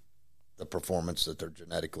carry the performance that they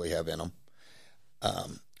genetically have in them.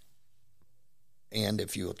 And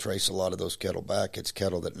if you trace a lot of those cattle back, it's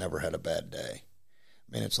cattle that never had a bad day.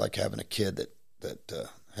 I mean, it's like having a kid that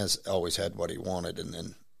has always had what he wanted, and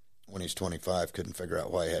then when he's 25, couldn't figure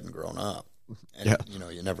out why he hadn't grown up. And, yeah.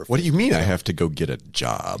 You never. What do you mean I have to go get a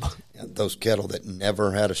job? And those cattle that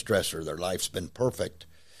never had a stressor, their life's been perfect.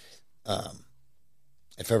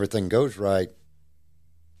 If everything goes right,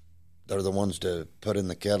 they're the ones to put in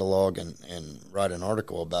the catalog and write an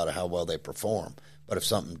article about how well they perform. But if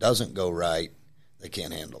something doesn't go right, they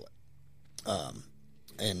can't handle it.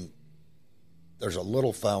 And there's a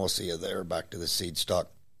little fallacy there, back to the seed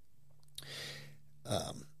stock.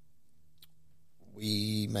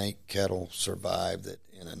 We make cattle survive that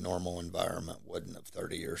in a normal environment wouldn't have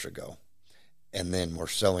 30 years ago. And then we're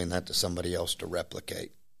selling that to somebody else to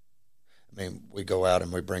replicate. I mean, we go out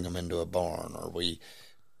and we bring them into a barn, or we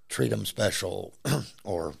treat them special,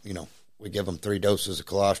 or, we give them 3 doses of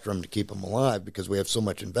colostrum to keep them alive because we have so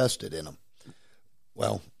much invested in them.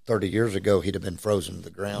 Well, 30 years ago, he'd have been frozen to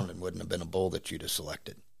the ground and wouldn't have been a bull that you'd have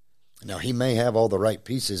selected. Now, he may have all the right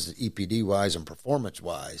pieces EPD-wise and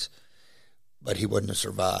performance-wise, but he wouldn't have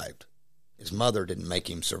survived. His mother didn't make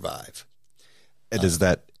him survive. And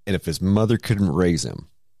and if his mother couldn't raise him,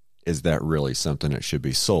 is that really something that should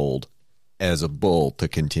be sold as a bull to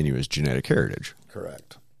continue his genetic heritage?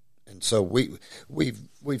 Correct. And so we've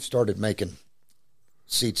started making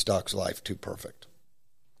seed stock's life too perfect.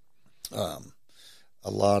 A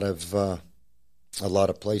lot of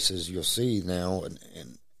places you'll see now, and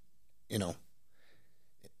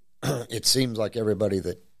it seems like everybody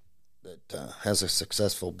that has a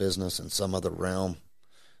successful business in some other realm,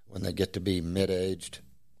 when they get to be mid-aged,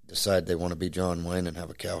 decide they want to be John Wayne and have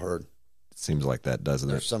a cow herd. It seems like that, doesn't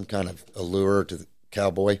it? There's some kind of allure to the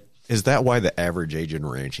cowboy. Is that why the average age in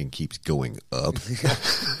ranching keeps going up?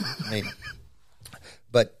 I mean,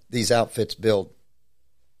 but these outfits build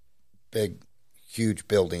big, huge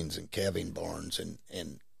buildings and calving barns,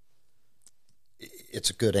 and it's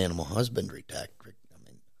a good animal husbandry tactic. I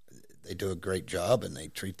mean, they do a great job and they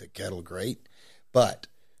treat the cattle great. But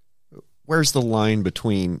where's the line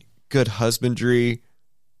between good husbandry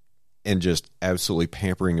and just absolutely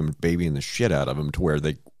pampering them and babying the shit out of them to where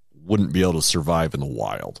they wouldn't be able to survive in the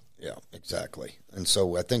wild? Yeah, exactly. And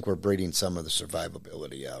so I think we're breeding some of the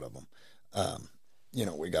survivability out of them.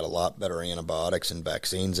 We got a lot better antibiotics and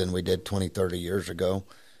vaccines than we did 20, 30 years ago.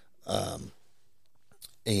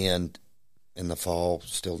 And in the fall,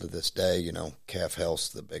 still to this day, calf health's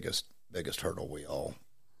the biggest hurdle we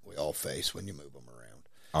all face when you move them around.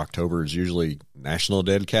 October is usually National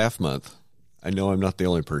Dead Calf Month. I know I'm not the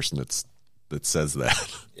only person that says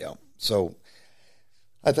that. Yeah. So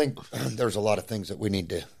I think there's a lot of things that we need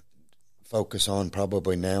to focus on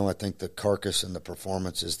probably now. I think the carcass and the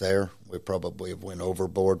performance is there. We probably have went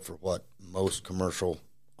overboard for what most commercial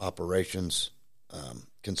operations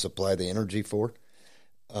can supply the energy for.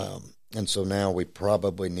 And so now we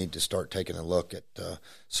probably need to start taking a look at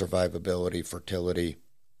survivability, fertility,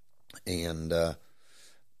 and,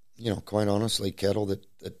 quite honestly, cattle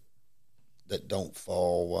that don't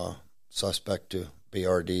fall suspect to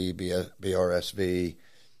BRD, BRSV,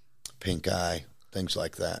 pink eye, things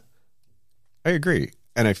like that. I agree.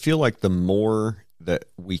 And I feel like the more that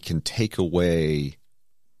we can take away,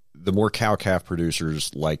 the more cow-calf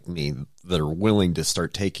producers like me that are willing to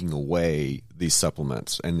start taking away these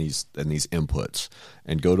supplements and these inputs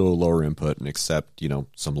and go to a lower input and accept,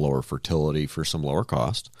 some lower fertility for some lower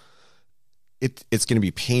cost, it's going to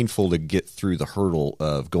be painful to get through the hurdle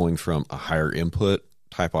of going from a higher input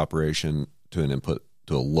type operation to an input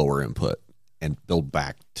to a lower input and build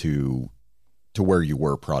back to where you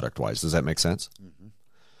were product wise. Does that make sense? Mm-hmm.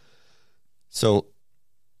 So,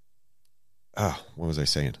 what was I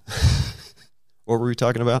saying? What were we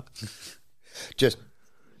talking about? Just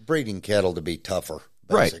breeding cattle to be tougher,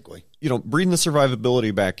 basically. Right. Breeding the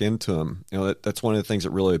survivability back into them. That's one of the things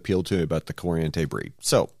that really appealed to me about the Corriente breed.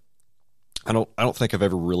 So, I don't think I've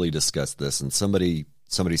ever really discussed this, and somebody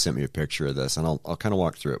sent me a picture of this, and I'll kind of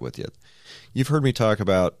walk through it with you. You've heard me talk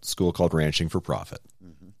about a school called Ranching for Profit.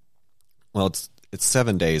 Mm-hmm. Well, it's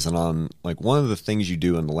 7 days, and on one of the things you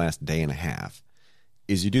do in the last day and a half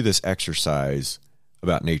is you do this exercise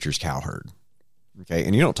about nature's cow herd. Okay,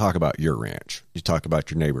 and you don't talk about your ranch. You talk about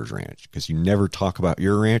your neighbor's ranch, because you never talk about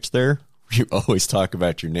your ranch there. You always talk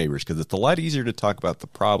about your neighbor's, because it's a lot easier to talk about the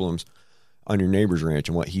problems on your neighbor's ranch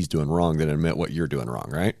and what he's doing wrong than admit what you're doing wrong,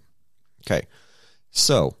 right? Okay,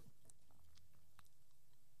 so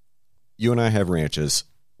you and I have ranches.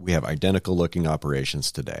 We have identical looking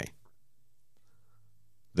operations today.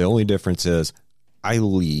 The only difference is I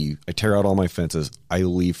leave, I tear out all my fences, I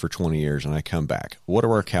leave for 20 years, and I come back. What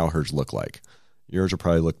do our cow herds look like? Yours will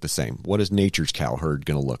probably look the same. What is nature's cow herd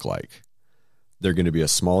going to look like? They're going to be a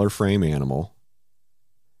smaller frame animal.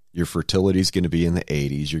 Your fertility is going to be in the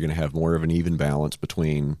 80s. You're going to have more of an even balance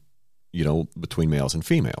between males and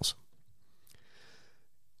females.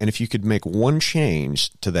 And if you could make one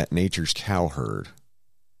change to that nature's cow herd,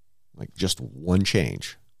 like just one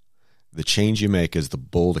change, the change you make is the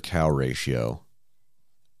bull to cow ratio,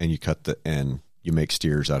 and you make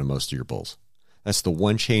steers out of most of your bulls. That's the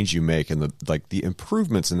one change you make, and the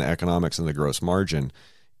improvements in the economics and the gross margin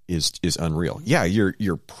is unreal. Yeah,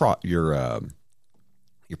 your profit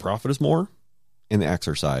is more in the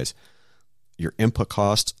exercise. Your input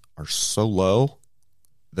costs are so low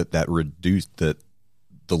that reduced the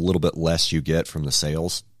little bit less you get from the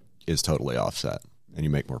sales is totally offset, and you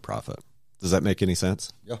make more profit. Does that make any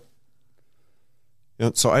sense? Yeah.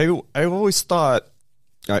 So I always thought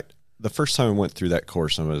the first time I went through that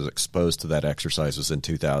course and I was exposed to that exercise was in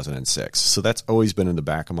 2006. So that's always been in the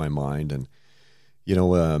back of my mind. And,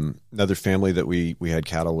 another family that we had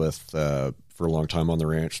cattle with for a long time on the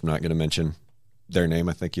ranch, I'm not going to mention their name.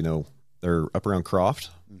 I think, they're up around Croft.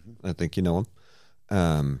 Mm-hmm. I think you know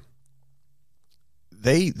them.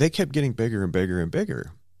 They kept getting bigger and bigger and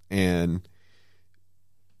bigger. And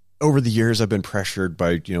over the years, I've been pressured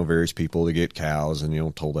by, various people to get cows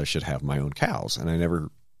and, told I should have my own cows. And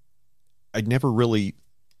I'd never really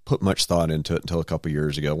put much thought into it until a couple of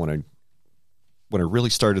years ago when I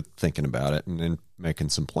really started thinking about it and making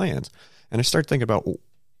some plans. And I started thinking about, well,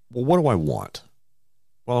 what do I want?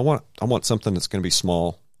 Well, I want something that's going to be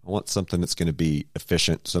small. I want something that's going to be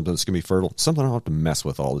efficient, something that's going to be fertile, something I don't have to mess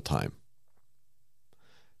with all the time.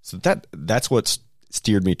 So that's what's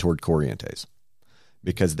steered me toward Corrientes,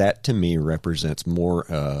 because that to me represents more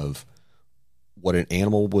of what an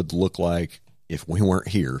animal would look like if we weren't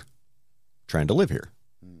here trying to live here.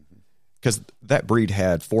 Because that breed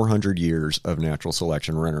had 400 years of natural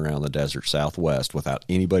selection running around the desert Southwest without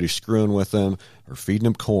anybody screwing with them or feeding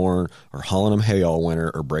them corn or hauling them hay all winter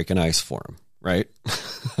or breaking ice for them, right?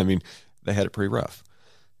 I mean, they had it pretty rough.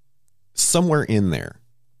 Somewhere in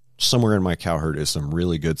my cow herd is some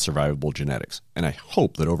really good survivable genetics. And I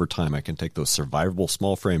hope that over time I can take those survivable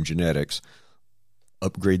small frame genetics,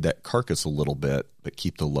 upgrade that carcass a little bit, but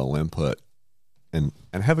keep the low input and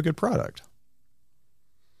have a good product.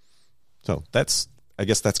 So I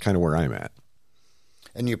guess that's kind of where I'm at.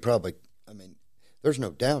 And you probably, there's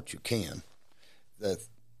no doubt you can. The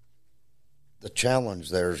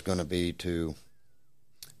challenge there is going to be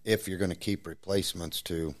if you're going to keep replacements,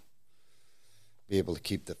 to be able to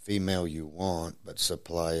keep the female you want, but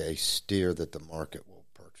supply a steer that the market will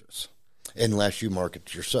purchase, unless you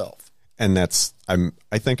market yourself. And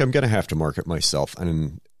I think I'm going to have to market myself.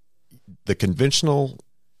 And the conventional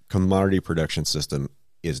commodity production system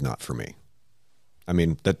is not for me.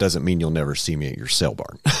 That doesn't mean you'll never see me at your sale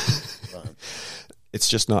barn. Right. It's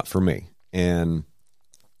just not for me. And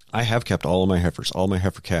I have kept all my heifer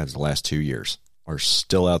calves the last 2 years are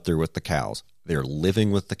still out there with the cows. They're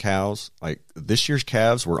living with the cows. Like this year's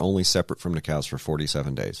calves were only separate from the cows for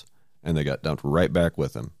 47 days, and they got dumped right back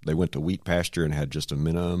with them. They went to wheat pasture and had just a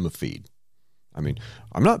minimum of feed.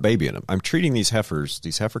 I'm not babying them. I'm treating these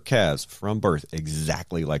heifer calves from birth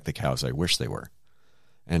exactly like the cows I wish they were.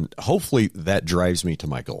 And hopefully that drives me to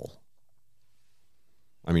my goal.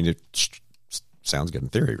 It sounds good in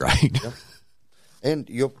theory, right? Yeah. And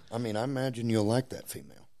I imagine you'll like that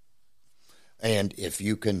female. And if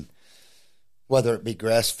you can, whether it be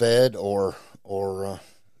grass-fed or or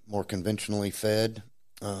more conventionally fed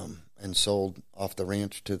and sold off the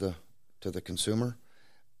ranch to the consumer,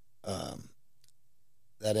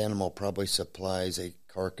 that animal probably supplies a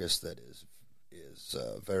carcass that is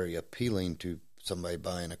very appealing to somebody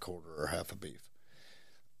buying a quarter or half a beef.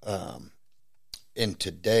 In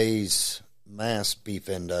today's mass beef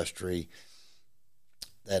industry,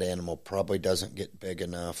 that animal probably doesn't get big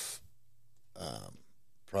enough,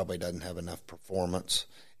 probably doesn't have enough performance,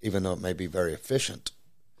 even though it may be very efficient,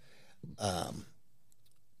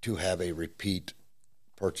 to have a repeat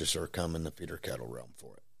purchaser come in the feeder cattle realm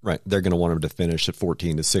for it. Right. They're going to want them to finish at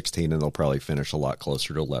 14 to 16, and they'll probably finish a lot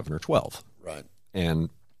closer to 11 or 12. Right. And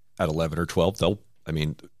at 11 or 12,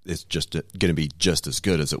 it's just going to be just as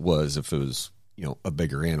good as it was if it was, a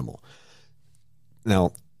bigger animal.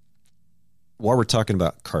 Now, while we're talking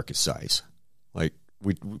about carcass size, like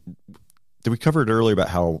did we cover it earlier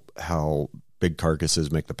about how big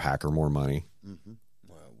carcasses make the packer more money? Mm-hmm.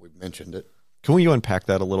 Well, we mentioned it. Can you unpack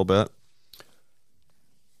that a little bit?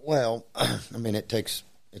 Well, I mean, it takes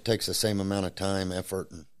the same amount of time,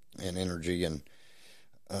 effort, and energy, and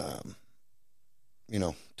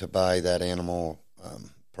to buy that animal,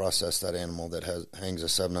 process that animal that hangs a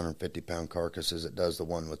 750-pound carcass as it does the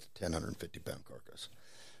one with the 1,050-pound carcass.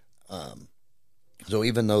 So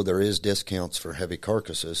even though there is discounts for heavy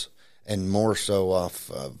carcasses, and more so off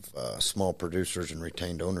of small producers and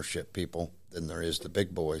retained ownership people than there is the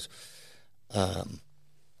big boys,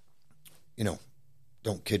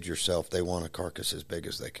 don't kid yourself. They want a carcass as big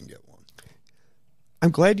as they can get one. I'm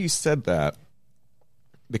glad you said that,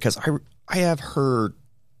 because I have heard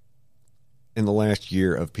in the last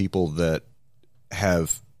year of people that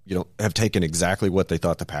have taken exactly what they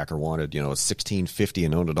thought the packer wanted, a 1650,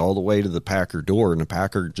 and owned it all the way to the packer door, and the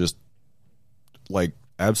packer just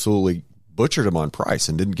absolutely butchered him on price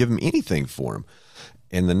and didn't give him anything for him.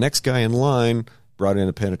 And the next guy in line brought in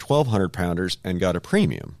a pen of 1,200 pounders and got a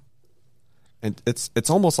premium. And it's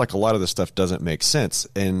almost like a lot of this stuff doesn't make sense.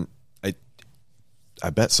 And I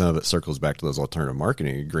bet some of it circles back to those alternative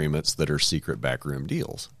marketing agreements that are secret backroom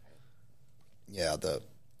deals. Yeah, the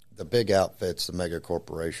big outfits, the mega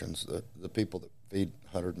corporations, the people that feed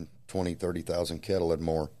 120, 30,000 cattle and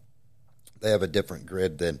more, they have a different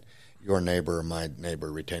grid than your neighbor or my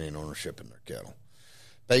neighbor retaining ownership in their cattle.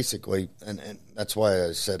 Basically, and that's why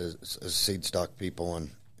I said as seed stock people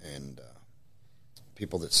and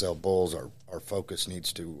people that sell bulls, our focus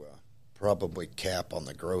needs to probably cap on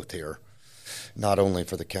the growth here, not only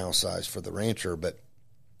for the cow size for the rancher, but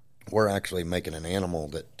we're actually making an animal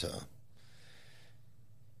that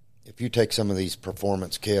if you take some of these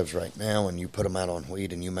performance calves right now and you put them out on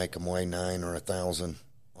wheat and you make them weigh 9 or 1,000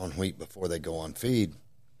 on wheat before they go on feed,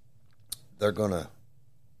 they're going to,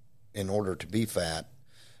 in order to be fat,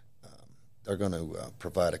 they're going to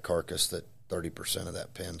provide a carcass that 30% of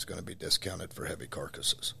that pen is going to be discounted for heavy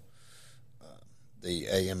carcasses. The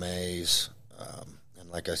AMAs, and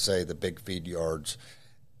like I say, the big feed yards,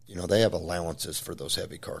 they have allowances for those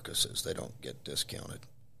heavy carcasses. They don't get discounted.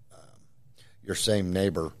 Your same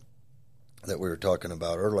neighbor that we were talking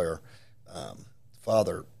about earlier,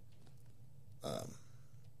 father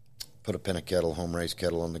put a pen of kettle, home-raised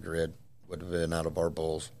kettle on the grid, would have been out of our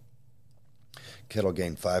bulls. Kettle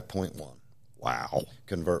gained 5.1. Wow.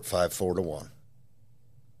 Convert 5.4 to 1.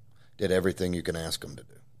 Did everything you can ask them to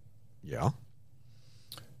do. Yeah.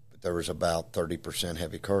 But there was about 30%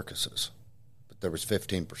 heavy carcasses. But there was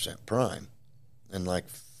 15% prime and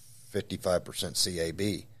 55%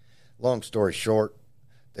 CAB. Long story short,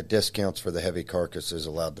 the discounts for the heavy carcasses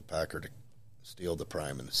allowed the packer to steal the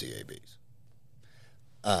prime and the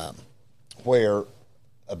CABs. Where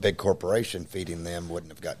a big corporation feeding them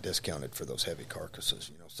wouldn't have got discounted for those heavy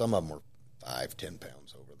carcasses. Some of them were 5-10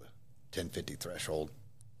 pounds over the 1050 threshold.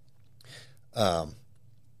 And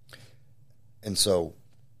so,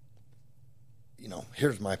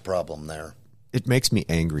 here's my problem there. It makes me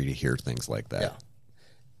angry to hear things like that.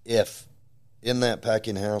 Yeah. If in that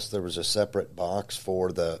packing house there was a separate box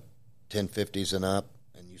for the 1050s and up,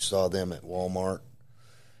 and you saw them at Walmart,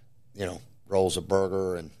 rolls of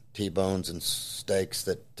burger and T-bones and steaks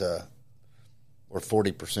that were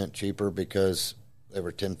 40% cheaper because they were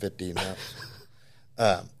 1050 and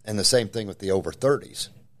up. And the same thing with the over 30s.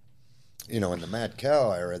 In the mad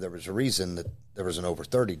cow era, there was a reason that there was an over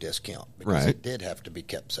 30 discount because it did have to be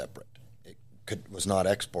kept separate. It was not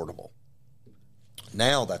exportable.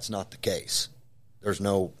 Now that's not the case. There's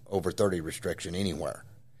no over 30 restriction anywhere.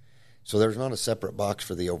 So there's not a separate box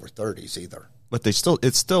for the over 30s either. But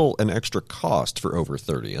it's still an extra cost for over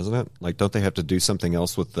 30, isn't it? Don't they have to do something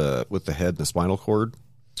else with the head and the spinal cord?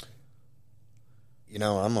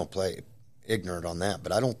 I'm gonna ignorant on that,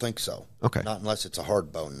 but I don't think so. Okay. Not unless it's a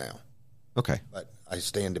hard bone now. Okay. But I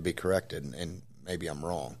stand to be corrected, and maybe I'm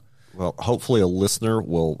wrong. Well, hopefully a listener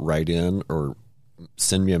will write in or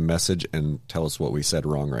send me a message and tell us what we said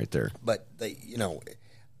wrong right there. But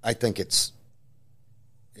I think it's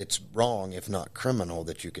wrong, if not criminal,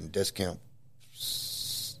 that you can discount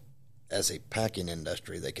as a packing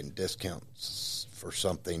industry. They can discount for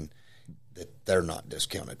something that they're not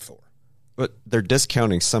discounted for. But they're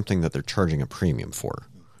discounting something that they're charging a premium for.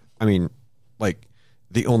 I mean, like,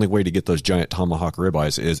 the only way to get those giant tomahawk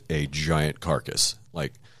ribeyes is a giant carcass.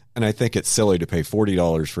 And I think it's silly to pay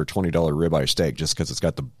 $40 for a $20 ribeye steak just because it's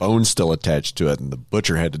got the bone still attached to it and the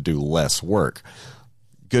butcher had to do less work.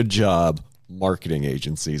 Good job, marketing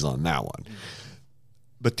agencies, on that one.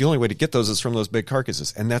 But the only way to get those is from those big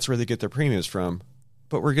carcasses, and that's where they get their premiums from.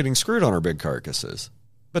 But we're getting screwed on our big carcasses.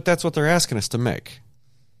 But that's what they're asking us to make.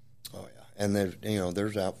 Oh yeah, and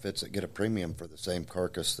there's outfits that get a premium for the same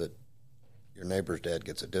carcass that your neighbor's dad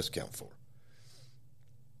gets a discount for.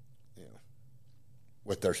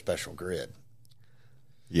 With their special grid.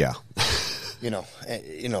 Yeah.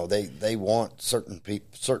 They want certain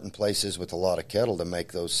places with a lot of cattle to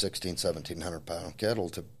make those 1,700 pound cattle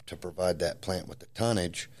to provide that plant with the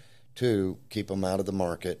tonnage to keep them out of the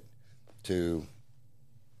market, to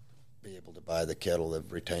be able to buy the cattle that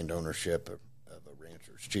have retained ownership of a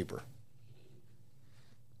rancher's cheaper.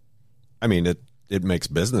 I mean, it makes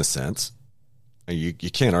business sense. You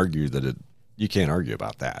can't argue that it. You can't argue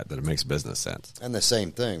about that it makes business sense. And the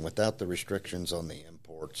same thing, without the restrictions on the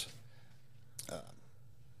imports,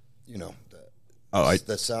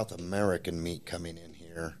 the South American meat coming in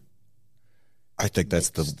here, I think that's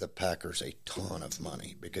the packers a ton of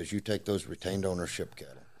money, because you take those retained ownership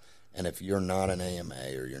cattle, and if you're not an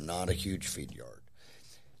AMA or you're not a huge feed yard,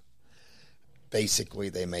 basically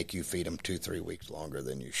they make you feed them 2-3 weeks longer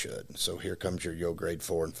than you should. So here comes your Yo grade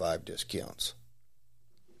 4 and 5 discounts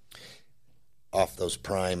off those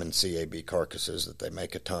prime and CAB carcasses that they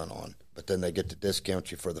make a ton on. But then they get to discount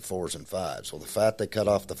you for the 4s and 5s. Well, the fat they cut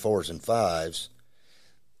off the 4s and 5s,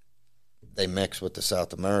 they mix with the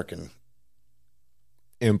South American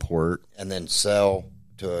import and then sell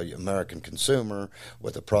to an American consumer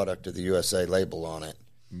with a product of the USA label on it.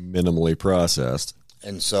 Minimally processed.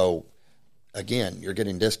 And so, again, you're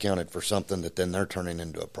getting discounted for something that then they're turning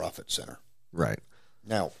into a profit center. Right.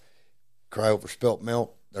 Now, cry over spilt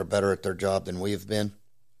milk. They're better at their job than we have been.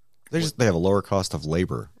 They have a lower cost of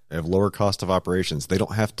labor. They have lower cost of operations. They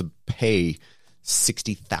don't have to pay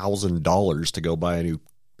 $60,000 to go buy a new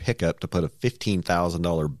pickup to put a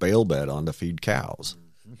 $15,000 bale bed on to feed cows.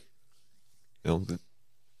 Mm-hmm.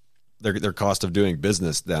 Their cost of doing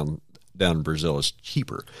business down in Brazil is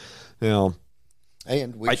cheaper. And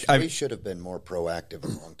we should have been more proactive a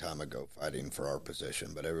long time ago fighting for our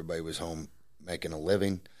position, but everybody was home making a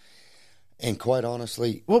living. And quite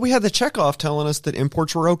honestly... Well, we had the checkoff telling us that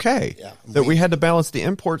imports were okay. Yeah, that we had to balance the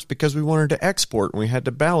imports because we wanted to export, and we had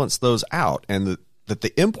to balance those out, and that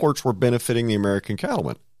the imports were benefiting the American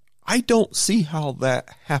cattlemen. I don't see how that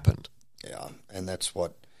happened. Yeah, and that's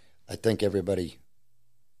what I think everybody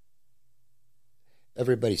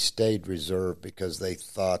stayed reserved because they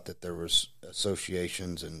thought that there was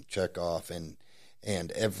associations and checkoff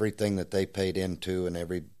and everything that they paid into and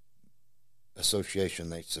every association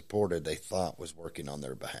they supported, they thought was working on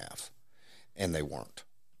their behalf, and they weren't.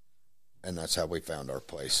 And that's how we found our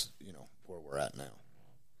place, where we're at now.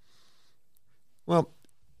 Well,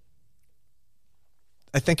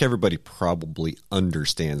 I think everybody probably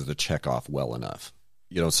understands the checkoff well enough.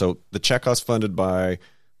 So the checkoff's funded by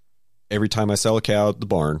every time I sell a cow at the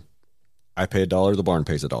barn, I pay $1, the barn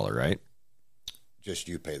pays $1, right? Just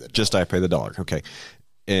you pay the $1. Just I pay the $1, okay.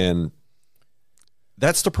 And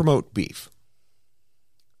that's to promote beef.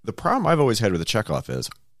 The problem I've always had with the checkoff is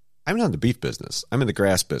I'm not in the beef business. I'm in the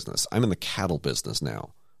grass business. I'm in the cattle business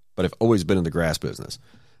now, but I've always been in the grass business.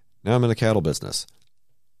 Now I'm in the cattle business.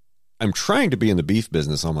 I'm trying to be in the beef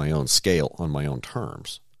business on my own scale, on my own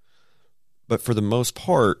terms. But for the most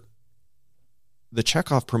part, the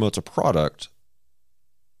checkoff promotes a product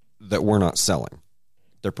that we're not selling.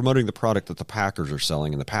 They're promoting the product that the packers are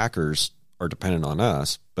selling, and the packers are dependent on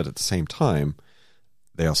us, but at the same time,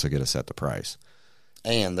 they also get to set the price.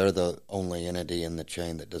 And they're the only entity in the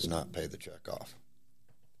chain that does not pay the checkoff.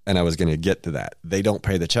 And I was going to get to that. They don't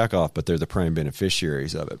pay the checkoff, but they're the prime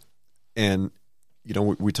beneficiaries of it. And,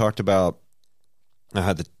 we talked about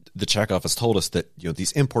how the checkoff has told us that,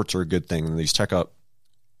 these imports are a good thing, and these checkoff,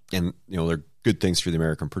 and, they're good things for the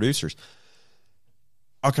American producers.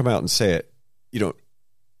 I'll come out and say it.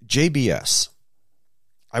 JBS,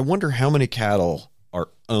 I wonder how many cattle are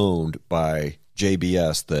owned by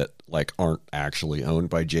JBS that like aren't actually owned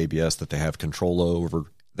by JBS, that they have control over,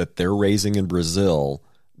 that they're raising in Brazil,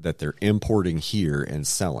 that they're importing here and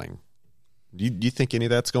selling. Do you think any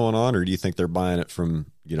of that's going on, or do you think they're buying it from,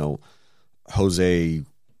 Jose,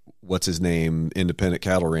 what's his name, independent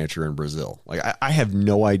cattle rancher in Brazil? Like, I have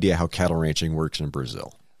no idea how cattle ranching works in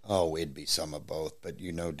Brazil. Oh, it'd be some of both, but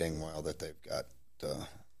dang well that they've got,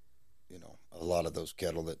 a lot of those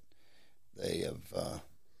cattle that they have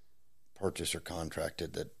purchased or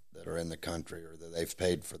contracted that are in the country, or that they've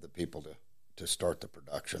paid for the people to start the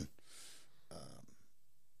production.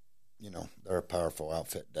 They're a powerful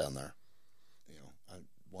outfit down there.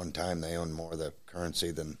 One time they owned more of the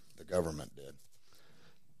currency than the government did.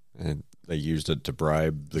 And they used it to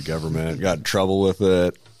bribe the government, got in trouble with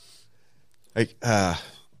it.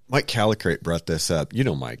 Mike Calicrate brought this up. You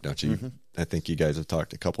know Mike, don't you? Mm-hmm. I think you guys have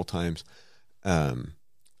talked a couple times.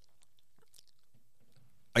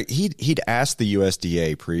 He'd asked the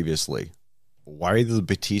USDA previously, why are the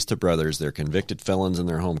Batista brothers, they're convicted felons in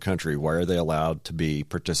their home country, why are they allowed to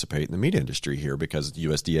participate in the meat industry here? Because the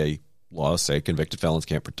USDA laws say convicted felons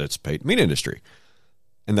can't participate in the meat industry.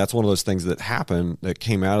 And that's one of those things that happened, that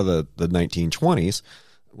came out of the 1920s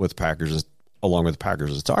with Packers, along with the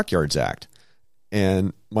Packers and Stockyards Act.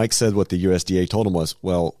 And Mike said what the USDA told him was,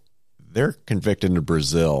 well, they're convicted in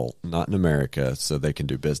Brazil, not in America, so they can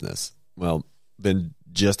do business. Well, then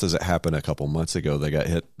just as it happened a couple months ago, they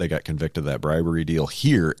got convicted of that bribery deal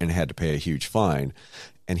here and had to pay a huge fine.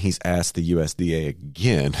 And he's asked the USDA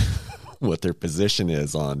again what their position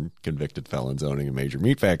is on convicted felons owning a major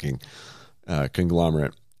meatpacking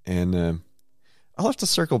conglomerate. And I'll have to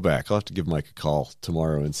circle back. I'll have to give Mike a call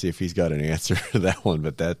tomorrow and see if he's got an answer to that one.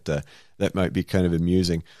 But that might be kind of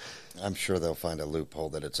amusing. I'm sure they'll find a loophole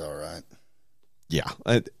that it's all right. Yeah,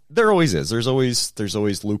 there always is. There's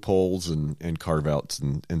always loopholes and carve outs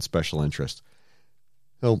and special interest.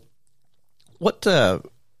 So,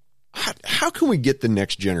 how can we get the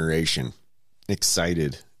next generation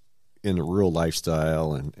excited in a rural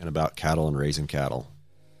lifestyle and about cattle and raising cattle?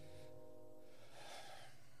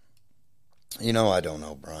 I don't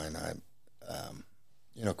know, Brian.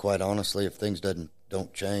 Quite honestly, if things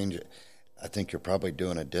don't change, I think you're probably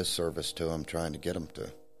doing a disservice to them trying to get them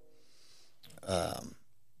to.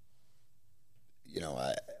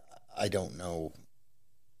 I don't know.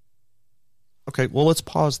 Okay, well, let's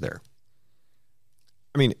pause there.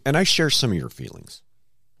 I mean, and I share some of your feelings.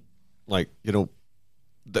 Like,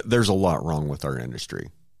 there's a lot wrong with our industry.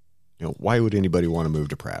 Why would anybody want to move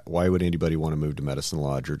to Pratt? Why would anybody want to move to Medicine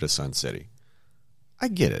Lodge or to Sun City? I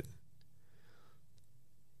get it.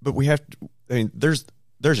 But we have to, there's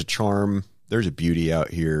a charm, there's a beauty out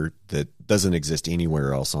here that doesn't exist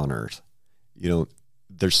anywhere else on earth.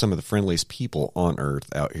 There's some of the friendliest people on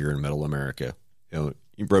earth out here in middle America. You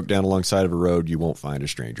broke down alongside of a road, you won't find a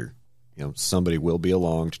stranger. Somebody will be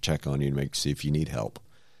along to check on you and see if you need help.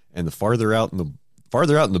 And the farther out in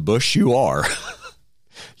the bush you are,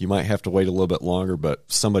 you might have to wait a little bit longer, but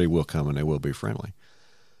somebody will come and they will be friendly.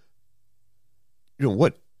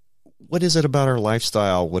 What is it about our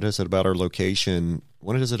lifestyle? What is it about our location?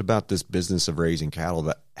 What is it about this business of raising cattle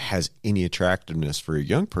that has any attractiveness for a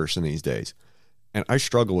young person these days? And I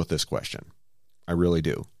struggle with this question. I really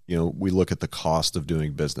do. We look at the cost of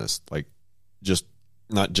doing business, like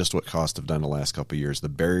not just what costs have done the last couple of years, the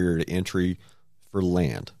barrier to entry for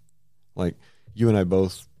land. Like you and I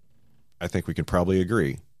both, I think we can probably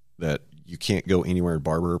agree that you can't go anywhere in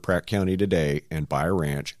Barber or Pratt County today and buy a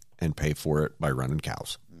ranch and pay for it by running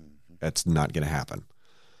cows. Mm-hmm. That's not going to happen.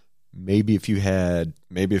 Maybe if it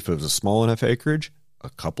was a small enough acreage, a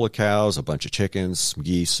couple of cows, a bunch of chickens, some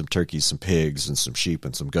geese, some turkeys, some pigs, and some sheep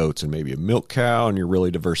and some goats, and maybe a milk cow, and you're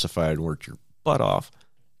really diversified and worked your butt off.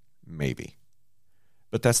 Maybe.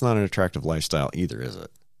 But that's not an attractive lifestyle either, is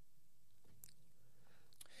it?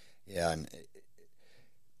 Yeah, and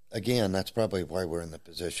again, that's probably why we're in the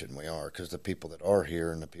position we are, because the people that are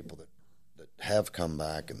here and the people that have come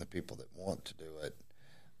back and the people that want to do it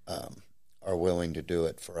are willing to do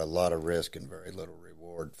it for a lot of risk and very little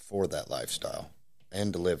reward for that lifestyle,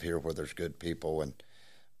 and to live here where there's good people and,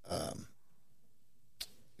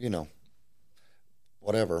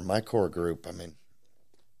 whatever. My core group,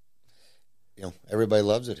 everybody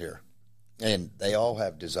loves it here. And they all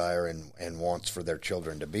have desire and wants for their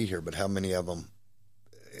children to be here, but how many of them,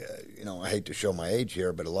 I hate to show my age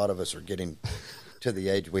here, but a lot of us are getting to the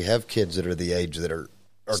age, we have kids that are the age that are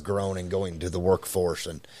grown and going to the workforce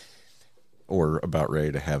or about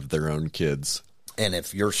ready to have their own kids. And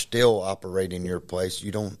if you're still operating your place,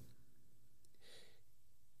 you don't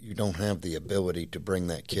have the ability to bring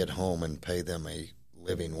that kid home and pay them a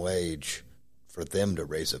living wage for them to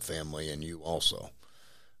raise a family, and you also.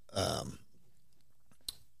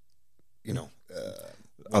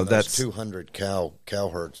 That's 200 cow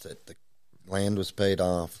herds that the land was paid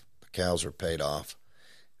off, the cows are paid off,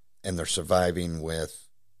 and they're surviving with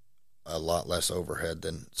a lot less overhead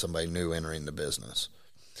than somebody new entering the business.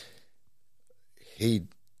 He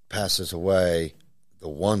passes away. The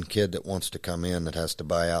one kid that wants to come in that has to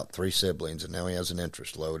buy out 3 siblings, and now he has an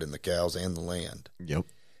interest load in the cows and the land. Yep.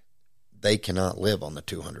 They cannot live on the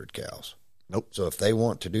 200 cows. Nope. So if they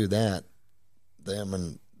want to do that, them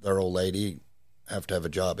and their old lady have to have a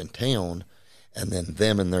job in town, and then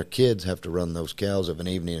them and their kids have to run those cows of an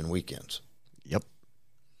evening and weekends. Yep.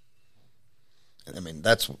 I mean,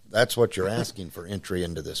 that's what you're asking for entry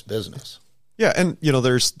into this business. Yeah, and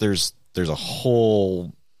there's a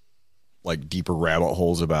whole like deeper rabbit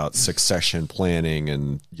holes about succession planning,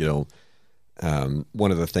 and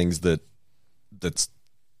one of the things that's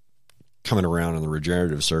coming around in the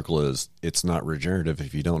regenerative circle is it's not regenerative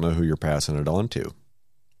if you don't know who you're passing it on to.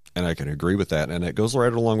 And I can agree with that. And it goes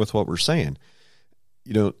right along with what we're saying,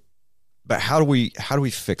 but how do we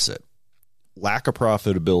fix it? Lack of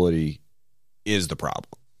profitability is a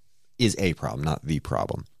problem, not the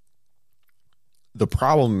problem. The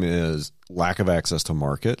problem is lack of access to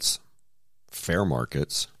markets, fair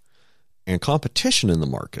markets, and competition in the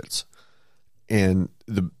markets. And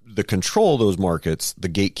the control of those markets, the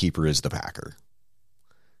gatekeeper is the packer.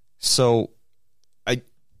 So I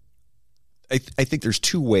think there's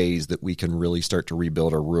 2 ways that we can really start to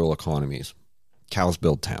rebuild our rural economies. Cows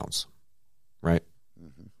build towns, right?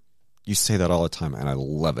 Mm-hmm. You say that all the time, and I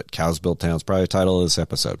love it. Cows build towns, probably the title of this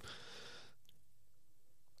episode.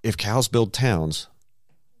 If cows build towns,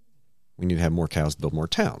 we need to have more cows build more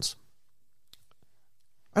towns.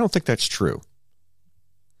 I don't think that's true.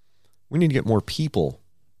 We need to get more people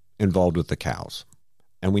involved with the cows,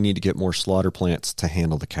 and we need to get more slaughter plants to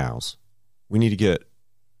handle the cows. We need to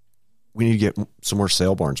get some more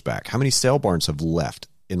sale barns back. How many sale barns have left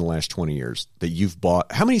in the last 20 years that you've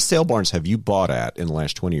bought? How many sale barns have you bought at in the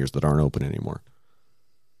last 20 years that aren't open anymore?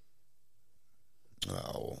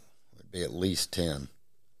 Oh, it'd be at least 10,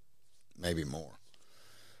 maybe more.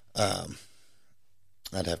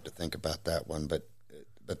 I'd have to think about that one, but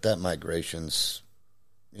that migration's,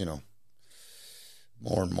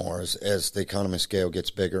 more and more as the economy scale gets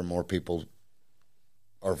bigger, more people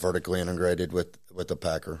are vertically integrated with the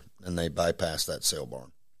packer, and they bypass that sale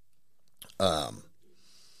barn.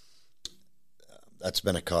 That's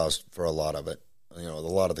been a cause for a lot of it. A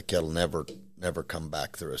lot of the cattle never come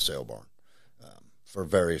back through a sale barn for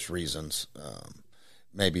various reasons.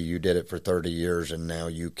 Maybe you did it for 30 years and now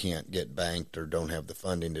you can't get banked or don't have the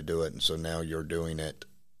funding to do it, and so now you're doing it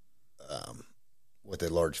with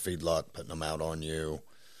a large feedlot putting them out on you,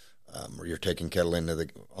 or you're taking cattle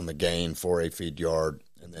on the gain for a feed yard,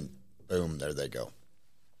 and then boom, there they go.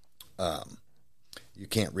 You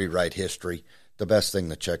can't rewrite history. The best thing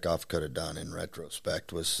that Chekhov could have done in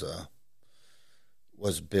retrospect was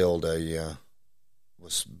build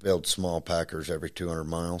small packers every 200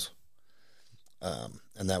 miles,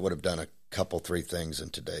 and that would have done a couple, 3 things in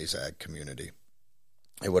today's ag community.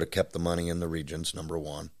 It would have kept the money in the regions, number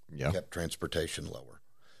one. Yeah. Kept transportation lower.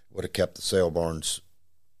 It would have kept the sale barns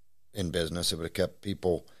in business. It would have kept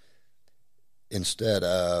people, instead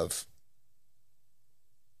of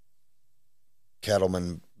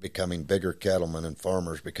cattlemen becoming bigger cattlemen and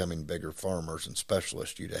farmers becoming bigger farmers and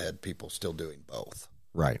specialists, you'd have had people still doing both.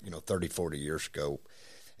 Right. 30, 40 years ago.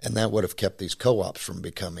 And that would have kept these co-ops from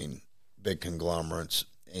becoming big conglomerates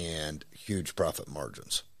and huge profit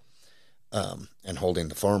margins, and holding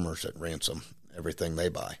the farmers at ransom, everything they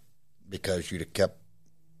buy, because you'd have kept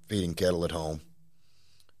feeding cattle at home.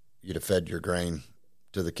 You'd have fed your grain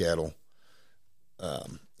to the cattle,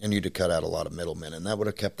 and you'd have cut out a lot of middlemen, and that would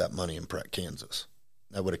have kept that money in Pratt, Kansas.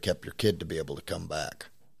 That would have kept your kid to be able to come back.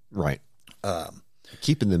 Right.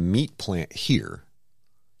 Keeping the meat plant here,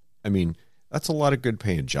 I mean, that's a lot of good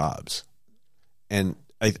paying jobs. And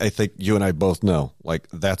I think you and I both know, like,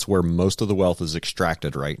 that's where most of the wealth is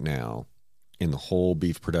extracted right now in the whole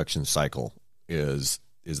beef production cycle is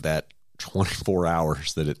that 24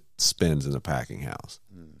 hours that it spends in the packing house.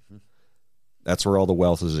 Mm-hmm. That's where all the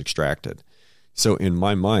wealth is extracted. So in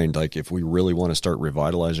my mind, like, if we really want to start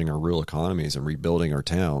revitalizing our rural economies and rebuilding our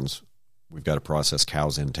towns, we've got to process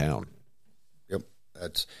cows in town. Yep.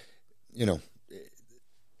 That's,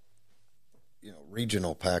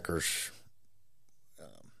 regional packers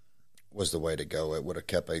was the way to go. It would have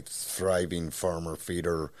kept a thriving farmer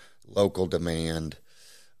feeder, local demand.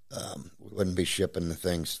 We wouldn't be shipping the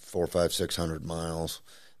things 400, 500, 600 miles.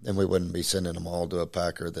 Then we wouldn't be sending them all to a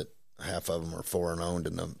packer that half of them are foreign owned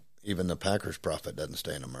even the Packers' profit doesn't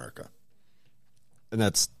stay in America. And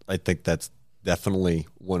I think that's definitely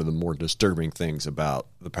one of the more disturbing things about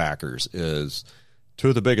the Packers is two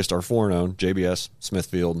of the biggest are foreign-owned, JBS,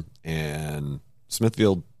 Smithfield, and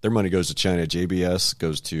Smithfield, their money goes to China. JBS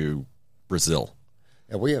goes to Brazil.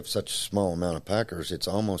 Yeah, we have such a small amount of Packers, it's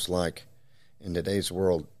almost like in today's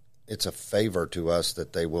world, it's a favor to us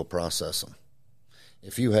that they will process them.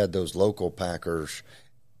 If you had those local Packers,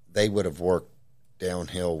 they would have worked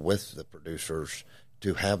downhill with the producers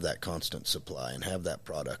to have that constant supply and have that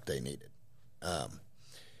product they needed.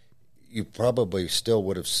 You probably still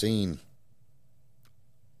would have seen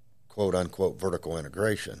quote-unquote vertical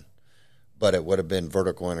integration, but it would have been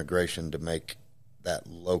vertical integration to make that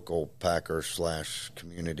local Packer /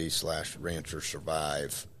 community / rancher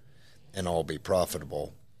survive and all be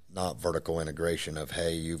profitable, not vertical integration of,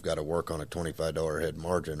 hey, you've got to work on a $25 head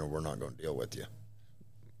margin or we're not going to deal with you.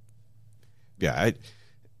 Yeah, it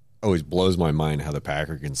always blows my mind how the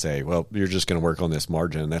Packer can say, well, you're just going to work on this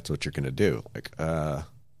margin and that's what you're going to do. Like,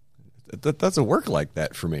 that doesn't work like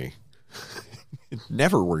that for me. It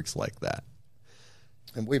never works like that.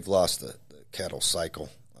 And we've lost the cattle cycle.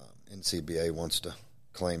 NCBA wants to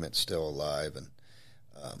claim it's still alive, and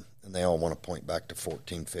they all want to point back to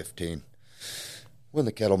 14, 15 when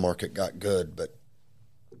the cattle market got good. But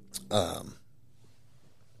I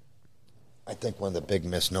think one of the big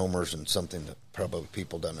misnomers and something that probably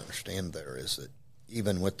people don't understand there is that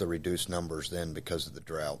even with the reduced numbers then because of the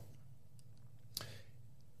drought,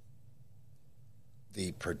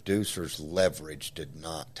 the producers' leverage did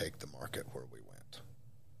not take the market where we went.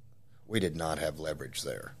 We did not have leverage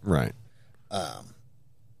there. Right.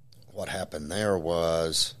 What happened there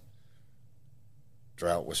was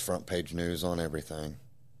drought was front page news on everything.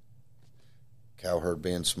 Cow herd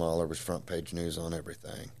being smaller was front page news on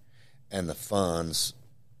everything. And the funds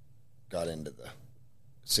got into the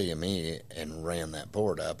CME and ran that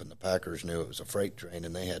board up, and the Packers knew it was a freight train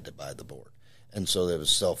and they had to buy the board. And so there was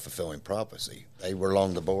self-fulfilling prophecy. They were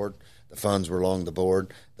along the board. The funds were along the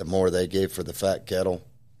board. The more they gave for the fat cattle,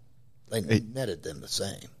 they netted them the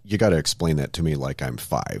same. You got to explain that to me like I'm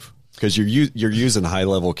 5, because you're using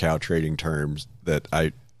high-level cow trading terms that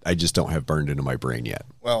I just don't have burned into my brain yet.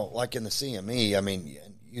 Well, like in the CME,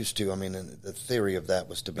 the theory of that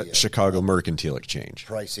was to be Chicago Mercantile Exchange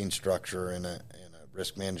pricing structure and a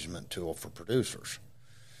risk management tool for producers.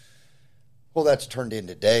 Well, that's turned in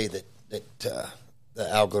today that the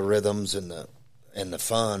algorithms and the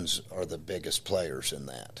funds are the biggest players in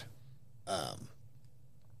that.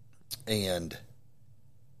 And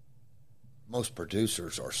most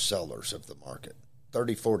producers are sellers of the market.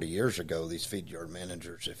 30, 40 years ago, these feed yard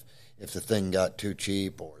managers, if the thing got too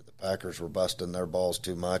cheap or the Packers were busting their balls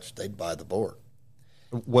too much, they'd buy the board.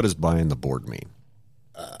 What does buying the board mean?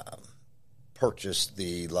 Purchase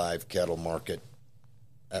the live cattle market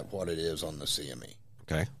at what it is on the CME.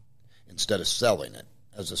 Okay. Instead of selling it.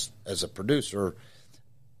 As a producer,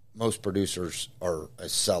 most producers are a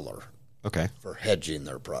seller. Okay. For hedging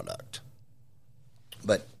their product.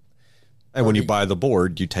 But when you buy the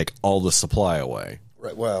board, you take all the supply away.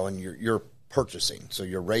 Right. Well, and you're purchasing, so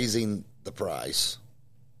you're raising the price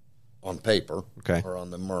on paper, okay, or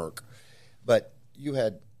on the Merc. But you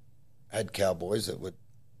had cowboys that would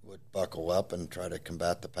buckle up and try to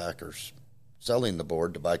combat the Packers selling the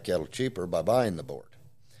board to buy cattle cheaper by buying the board.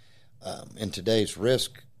 In today's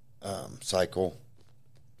risk cycle,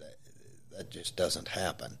 that just doesn't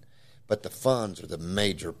happen. But the funds are the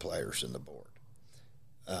major players in the board.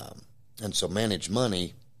 And so managed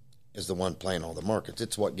money is the one playing all the markets.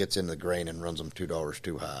 It's what gets into the grain and runs them $2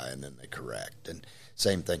 too high, and then they correct. And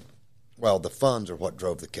same thing. Well, the funds are what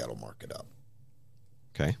drove the cattle market up.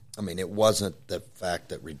 Okay. I mean, it wasn't the fact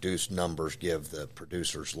that reduced numbers give the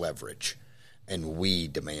producers leverage, and we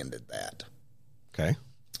demanded that. Okay.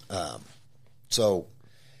 So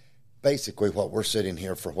basically what we're sitting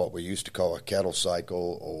here for what we used to call a cattle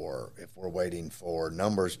cycle, or if we're waiting for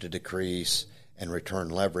numbers to decrease and return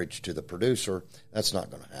leverage to the producer, that's not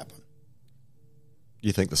going to happen.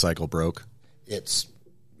 You think the cycle broke? It's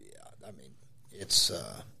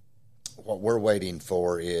what we're waiting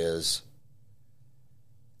for is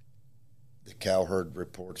the cow herd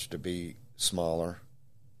reports to be smaller,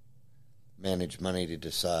 managed money to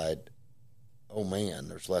decide, oh man,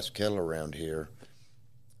 there's less cattle around here.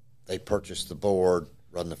 They purchase the board,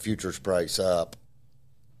 run the futures price up.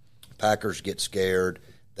 Packers get scared.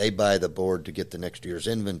 They buy the board to get the next year's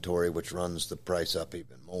inventory, which runs the price up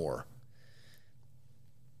even more.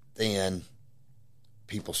 Then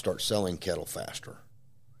people start selling cattle faster.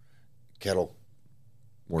 Cattle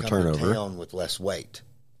more come turnover to town with less weight,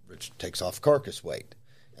 which takes off carcass weight.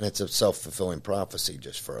 And it's a self-fulfilling prophecy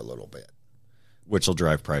just for a little bit. Which will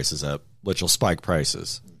drive prices up, which will spike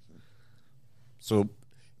prices. Mm-hmm. So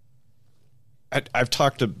I've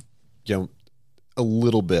talked to, a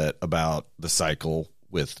little bit about the cycle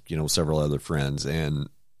with, several other friends, and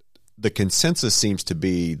the consensus seems to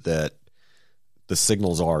be that the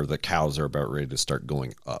signals are that cows are about ready to start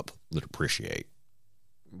going up, that appreciate.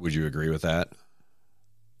 Would you agree with that?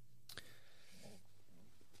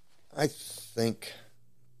 I think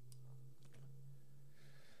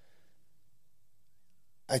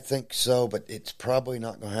so, but it's probably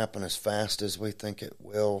not going to happen as fast as we think it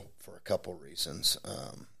will for a couple reasons.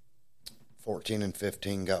 14 and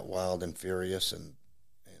 15 got wild and furious, and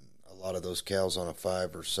a lot of those cows on a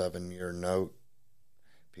 5 or 7 year note,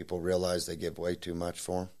 people realize they give way too much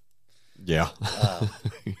for them. Yeah.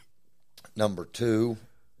 Number 2.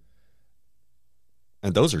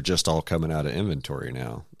 And those are just all coming out of inventory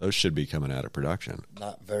now. Those should be coming out of production.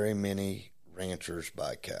 Not very many ranchers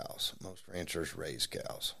buy cows. Most ranchers raise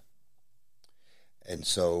cows. And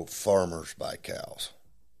so farmers buy cows.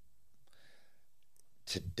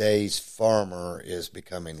 Today's farmer is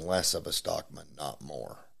becoming less of a stockman, not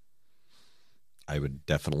more. I would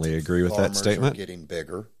definitely agree with that statement. Farmers are getting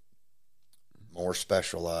bigger, more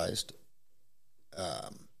specialized.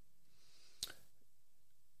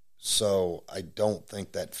 So I don't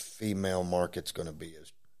think that female market's going to be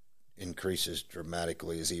as increases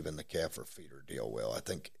dramatically as even the calf or feeder deal will. I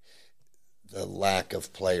think the lack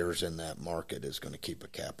of players in that market is going to keep a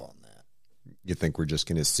cap on that. You think we're just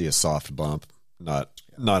going to see a soft bump, not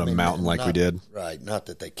a mountain like we did? Right. Not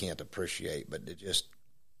that they can't appreciate, but it just,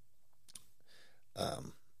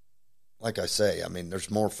 like I say,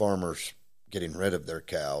 there's more farmers getting rid of their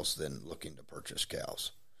cows than looking to purchase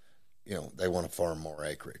cows. They want to farm more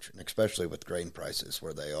acreage, and especially with grain prices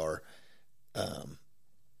where they are,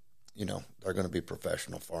 they're going to be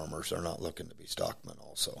professional farmers. They're not looking to be stockmen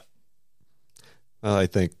also. I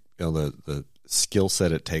think the skill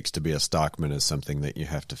set it takes to be a stockman is something that you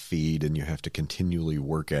have to feed and you have to continually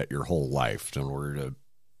work at your whole life in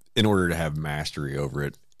order to have mastery over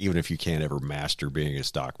it, even if you can't ever master being a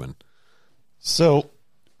stockman. So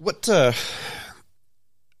what,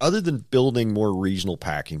 other than building more regional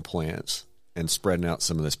packing plants and spreading out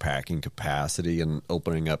some of this packing capacity and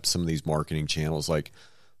opening up some of these marketing channels, like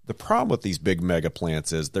the problem with these big mega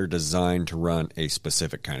plants is they're designed to run a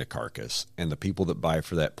specific kind of carcass, and the people that buy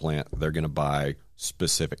for that plant, they're going to buy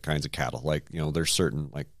specific kinds of cattle. Like,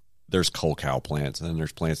 there's cull cow plants, and then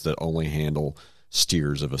there's plants that only handle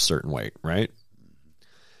steers of a certain weight, right?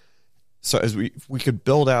 So as we could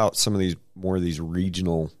build out some of these more of these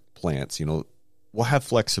regional plants, we'll have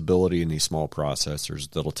flexibility in these small processors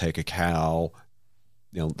that'll take a cow,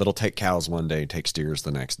 that'll take cows one day and take steers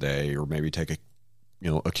the next day, or maybe take a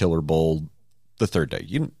killer bull the third day.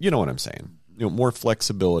 You know what I'm saying? More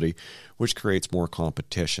flexibility, which creates more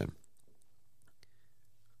competition.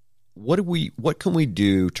 What can we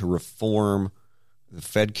do to reform the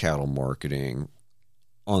fed cattle marketing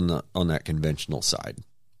on that conventional side?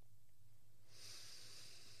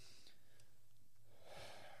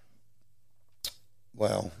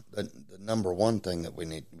 Well, the number one thing that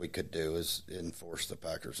we could do is enforce the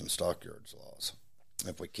packers and stockyards laws.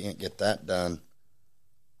 If we can't get that done,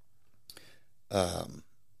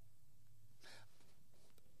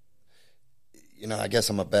 I guess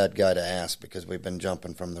I'm a bad guy to ask because we've been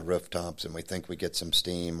jumping from the rooftops and we think we get some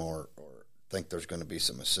steam or think there's going to be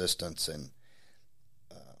some assistance, and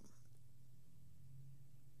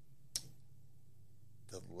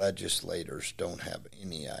the legislators don't have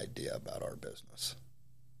any idea about our business.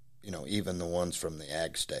 Even the ones from the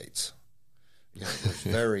ag states. There's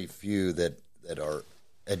very few that are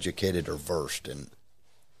educated or versed in.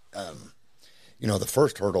 The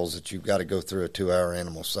first hurdle is that you've got to go through a 2-hour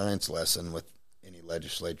animal science lesson with any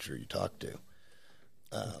legislature you talk to.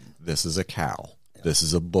 This is a cow. Yeah. This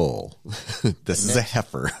is a bull. This is a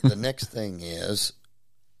heifer. The next thing is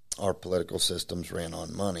our political systems ran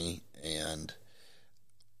on money, and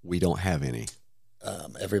we don't have any.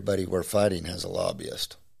 Everybody we're fighting has a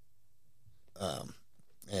lobbyist.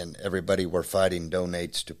 And everybody we're fighting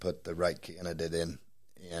donates to put the right candidate in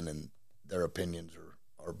and their opinions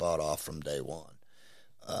are bought off from day one.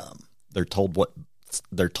 They're told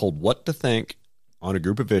what to think on a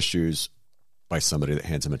group of issues by somebody that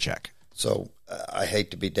hands them a check. So I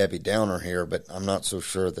hate to be Debbie Downer here, but I'm not so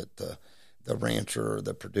sure that the rancher or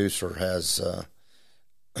the producer has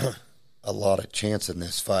a lot of chance in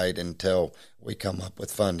this fight until we come up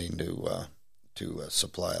with funding to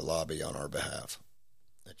supply a lobby on our behalf.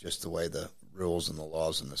 That's just the way the rules and the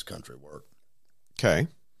laws in this country work. Okay.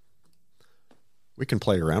 We can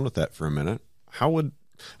play around with that for a minute. How would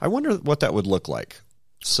I wonder what that would look like.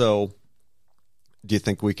 So do you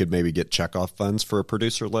think we could maybe get checkoff funds for a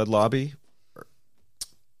producer-led lobby?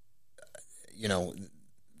 You know,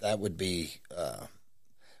 that would be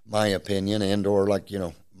my opinion, and or like, you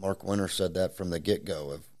know, Mark Winter said that from the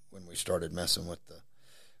get-go of when we started messing with the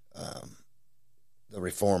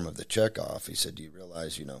reform of the checkoff. He said, do you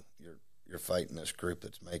realize, you know, you're fighting this group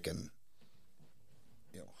that's making,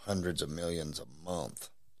 you know, hundreds of millions a month,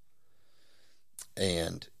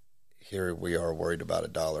 and here we are worried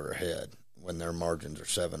about $1 a head when their margins are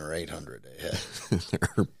 $700 or $800 a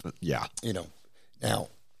head. Yeah. You know, now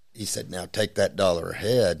he said, now take that $1 a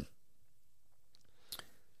head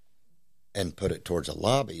and put it towards a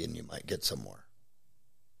lobby and you might get somewhere.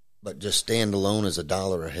 But just stand alone as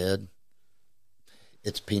 $1 a head,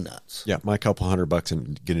 it's peanuts. Yeah, my couple $100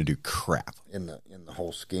 ain't gonna do crap in the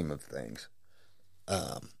whole scheme of things.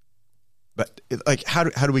 But like, how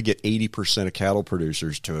do we get 80% of cattle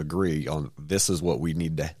producers to agree on this is what we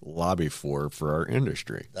need to lobby for our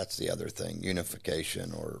industry? That's the other thing,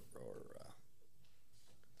 unification or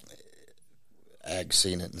ag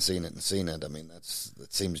seen it. I mean, that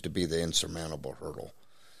seems to be the insurmountable hurdle.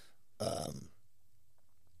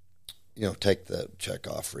 You know, take the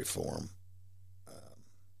checkoff reform.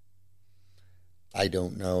 I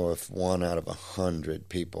don't know if 1 out of 100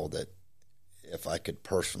 people that, if I could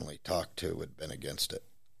personally talk to, would have been against it.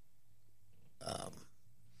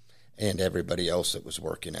 And everybody else that was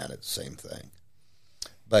working at it, same thing.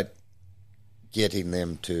 But getting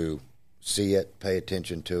them to see it, pay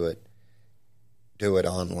attention to it, do it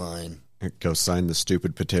online. Go sign the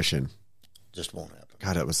stupid petition. Just won't happen.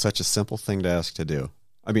 God, it was such a simple thing to ask to do.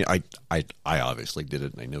 I mean, I obviously did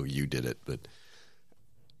it, and I know you did it, but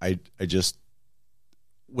I just,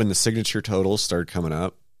 when the signature totals started coming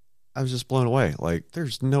up, I was just blown away. Like,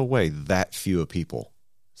 there's no way that few of people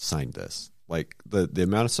signed this. Like, the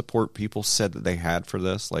amount of support people said that they had for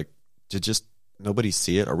this, like, did just nobody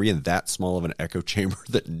see it? Are we in that small of an echo chamber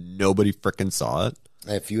that nobody frickin' saw it?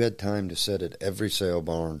 If you had time to sit at every sale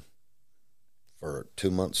barn for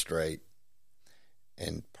 2 months straight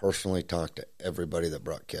and personally talk to everybody that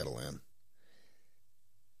brought cattle in,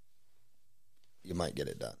 you might get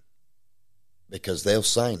it done. Because they'll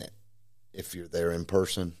sign it if you're there in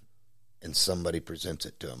person and somebody presents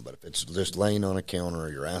it to them. But if it's just laying on a counter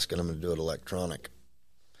or you're asking them to do it electronic,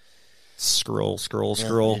 scroll.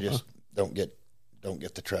 You just don't get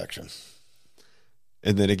the traction.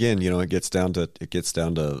 And then again, you know, it gets down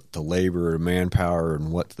to labor and manpower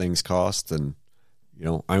and what things cost. And, you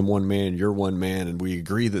know, I'm one man, you're one man, and we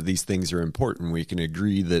agree that these things are important. We can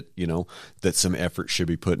agree that, you know, that some effort should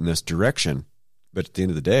be put in this direction. But at the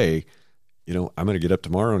end of the day, you know, I'm going to get up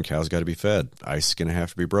tomorrow and cows got to be fed. Ice is going to have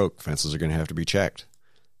to be broke. Fences are going to have to be checked.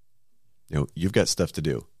 You know, you've got stuff to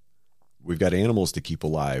do. We've got animals to keep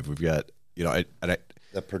alive. We've got, you know,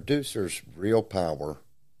 the producer's real power,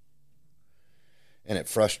 and it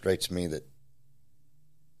frustrates me that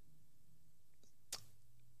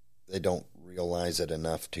they don't realize it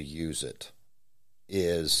enough to use it,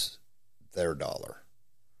 is their dollar.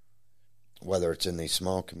 Whether it's in these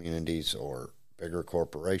small communities or bigger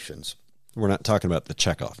corporations. We're not talking about the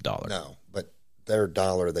checkoff dollar. No, but their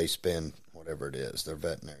dollar they spend, whatever it is, their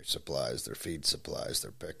veterinary supplies, their feed supplies,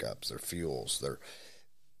 their pickups, their fuels, their,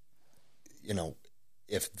 you know,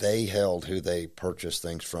 if they held who they purchase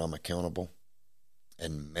things from accountable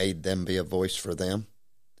and made them be a voice for them,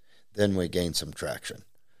 then we gain some traction.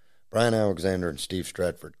 Brian Alexander and Steve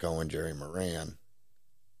Stratford Cohen, Jerry Moran,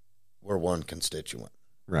 we're one constituent.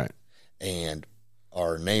 Right. And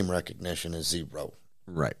our name recognition is zero.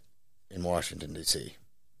 Right. In Washington, D.C.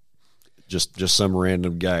 Just some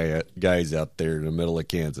random guys out there in the middle of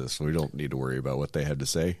Kansas. We don't need to worry about what they had to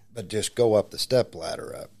say. But just go up the step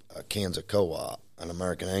ladder, a Kansas Co-op, an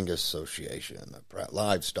American Angus Association, a Pratt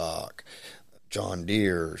Livestock, John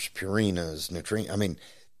Deere's, Purina's, Nutrien. I mean,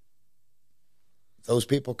 those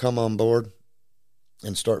people come on board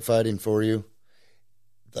and start fighting for you.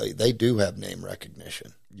 They do have name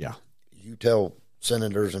recognition. Yeah. You tell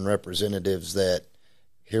senators and representatives that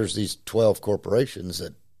here's these 12 corporations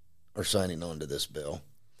that are signing on to this bill,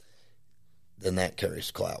 then that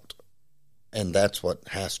carries clout. And that's what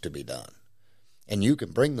has to be done. And you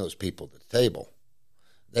can bring those people to the table.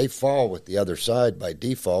 They fall with the other side by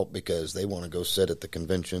default because they want to go sit at the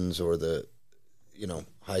conventions or the, you know,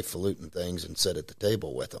 highfalutin things and sit at the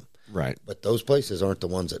table with them. Right. But those places aren't the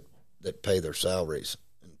ones that pay their salaries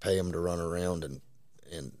and pay them to run around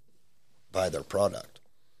and buy their product.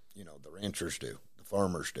 You know, the ranchers do, the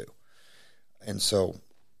farmers do. And so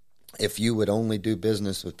if you would only do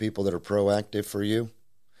business with people that are proactive for you,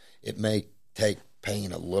 it may take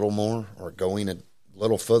paying a little more or going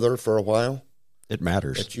little further for a while, it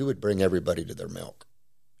matters. that you would bring everybody to their milk.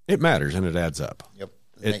 It matters, and it adds up. Yep.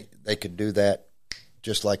 They could do that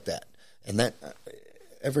just like that. And that,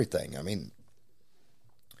 everything. I mean,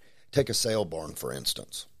 take a sale barn, for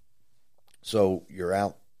instance. So you're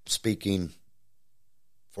out speaking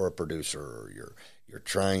for a producer, or you're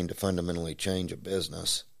trying to fundamentally change a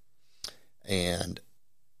business, and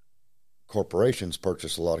corporations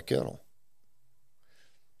purchase a lot of cattle.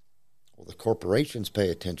 Well, the corporations pay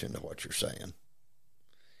attention to what you're saying,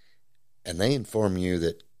 and they inform you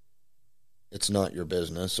that it's not your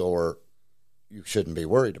business or you shouldn't be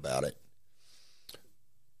worried about it.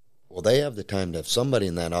 Well, they have the time to have somebody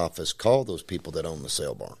in that office call those people that own the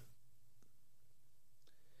sale barn.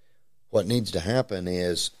 What needs to happen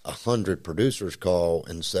is 100 producers call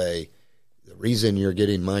and say, the reason you're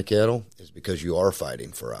getting my cattle is because you are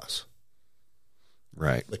fighting for us.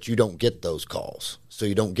 Right. But you don't get those calls. So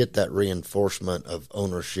you don't get that reinforcement of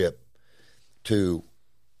ownership to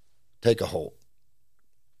take a hold.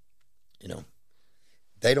 You know,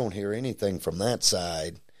 they don't hear anything from that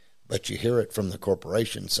side, but you hear it from the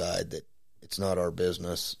corporation side that it's not our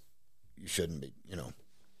business. You shouldn't be, you know.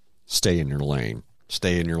 Stay in your lane.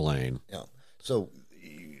 Stay in your lane. Yeah. So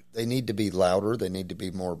they need to be louder. They need to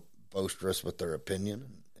be more boisterous with their opinion,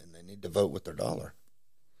 and they need to vote with their dollar.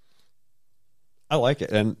 I like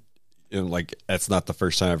it. And like, that's not the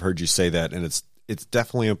first time I've heard you say that. And it's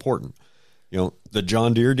definitely important. You know, the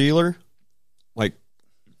John Deere dealer, like,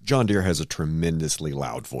 John Deere has a tremendously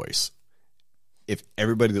loud voice. If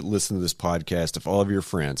everybody that listens to this podcast, if all of your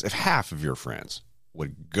friends, if half of your friends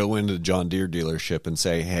would go into the John Deere dealership and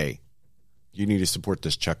say, hey, you need to support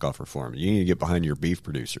this checkoff reform. You need to get behind your beef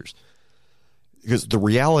producers. Because the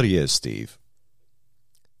reality is, Steve,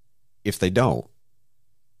 if they don't,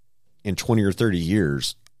 in 20 or 30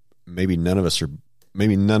 years, maybe none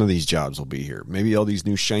of these jobs will be here. Maybe all these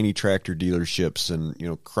new shiny tractor dealerships and, you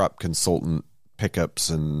know, crop consultant pickups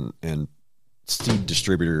and seed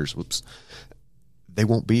distributors, they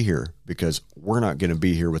won't be here because we're not going to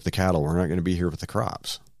be here with the cattle. We're not going to be here with the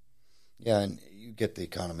crops. Yeah, and you get the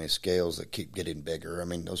economy of scales that keep getting bigger. I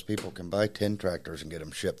mean, those people can buy 10 tractors and get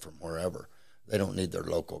them shipped from wherever. They don't need their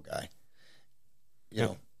local guy. You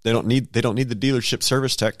know, they don't need the dealership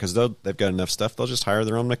service tech because they've got enough stuff. They'll just hire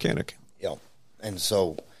their own mechanic. Yeah, and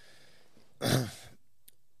so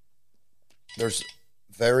there's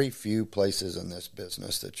very few places in this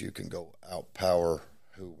business that you can go outpower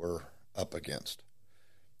who we're up against.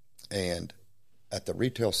 And at the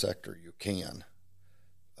retail sector, you can.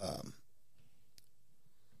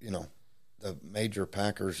 You know, the major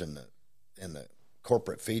packers and the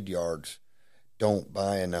corporate feed yards don't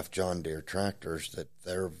buy enough John Deere tractors that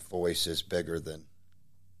their voice is bigger than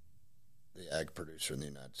the ag producer in the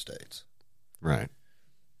United States. Right.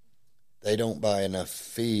 They don't buy enough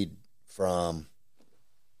feed from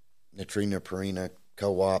Nutrena Purina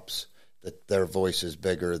co-ops that their voice is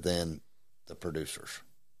bigger than the producers.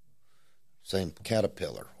 Same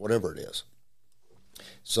Caterpillar, whatever it is.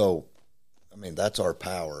 So, I mean, that's our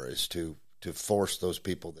power, is to force those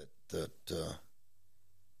people that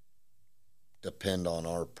depend on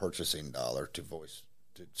our purchasing dollar to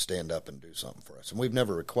stand up and do something for us. And we've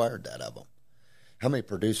never required that of them. How many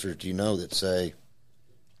producers do you know that say,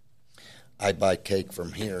 I buy cake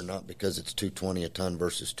from here not because it's $220 a ton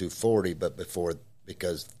versus $240, but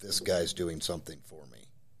because this guy's doing something for me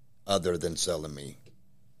other than selling me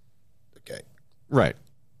the cake? Right.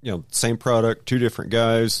 You know, same product, two different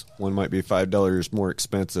guys. One might be $5 more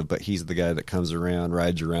expensive, but he's the guy that comes around,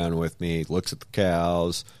 rides around with me, looks at the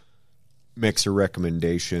cows, makes a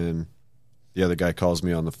recommendation. The other guy calls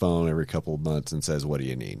me on the phone every couple of months and says, what do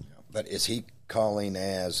you need? But is he calling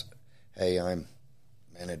as, hey, I'm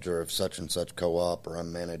manager of such and such co-op, or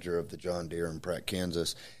I'm manager of the John Deere in Pratt,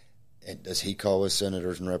 Kansas? And does he call his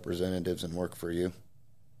senators and representatives and work for you?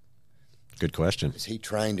 Good question. Is he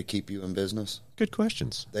trying to keep you in business? Good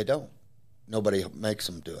questions. They don't. Nobody makes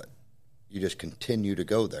them do it. You just continue to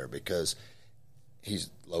go there because he's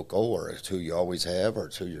local, or it's who you always have, or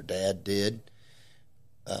it's who your dad did.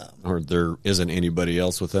 Or there isn't anybody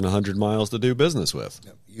else within 100 miles to do business with.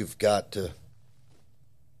 You've got to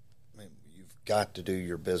do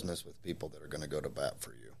your business with people that are going to go to bat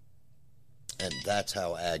for you. And that's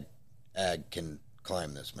how ag can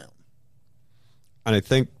climb this mountain. And I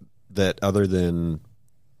think that other than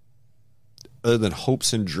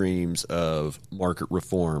hopes and dreams of market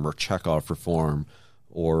reform or checkoff reform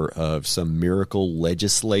or of some miracle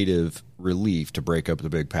legislative relief to break up the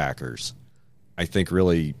big packers, I think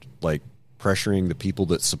really like pressuring the people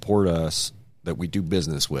that support us, that we do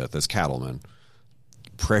business with as cattlemen,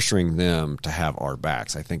 pressuring them to have our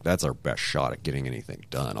backs. I think that's our best shot at getting anything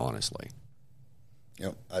done, honestly.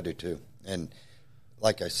 Yep, I do too. And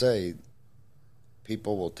like I say,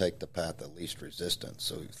 people will take the path of least resistance.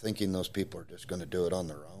 So thinking those people are just going to do it on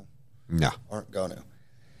their own, no, aren't going to.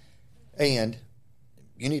 And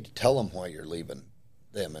you need to tell them why you're leaving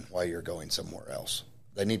them and why you're going somewhere else.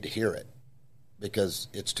 They need to hear it, because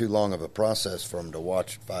it's too long of a process for them to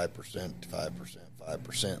watch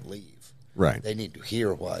 5% leave. Right. They need to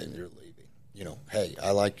hear why you're leaving. You know, hey,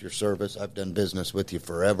 I liked your service. I've done business with you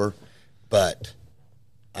forever, but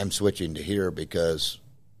I'm switching to here because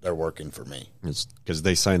they're working for me. It's because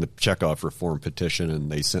they signed the checkoff reform petition and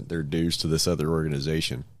they sent their dues to this other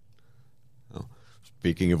organization. Oh,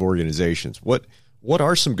 speaking of organizations, what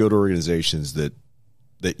are some good organizations that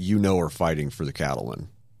you know are fighting for the cattlemen?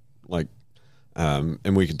 Like,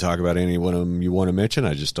 and we can talk about any one of them you want to mention.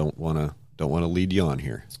 I just don't want to lead you on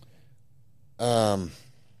here.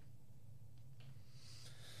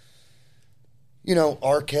 You know,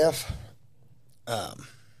 RCAF. I'm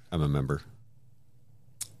a member.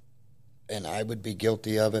 And I would be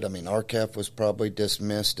guilty of it. I mean, RCAF was probably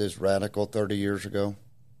dismissed as radical 30 years ago.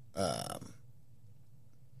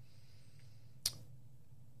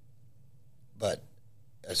 But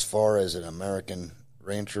as far as an American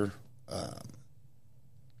rancher,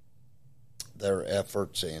 their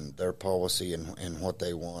efforts and their policy and what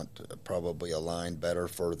they want probably align better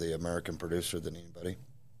for the American producer than anybody.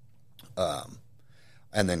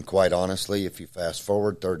 And then, quite honestly, if you fast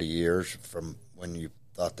forward 30 years from when you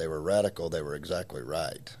thought they were radical, they were exactly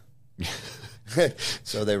right.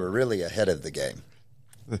 So they were really ahead of the game.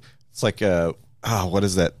 It's like, what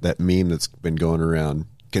is that meme that's been going around?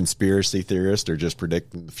 Conspiracy theorists are just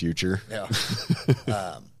predicting the future. Yeah.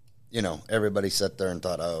 You know, everybody sat there and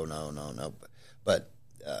thought, oh, no. But,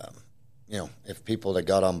 you know, if people had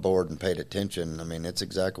got on board and paid attention, I mean, it's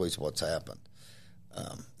exactly what's happened.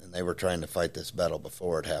 And they were trying to fight this battle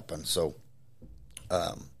before it happened. So,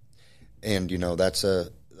 and, you know, that's an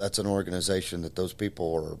organization that those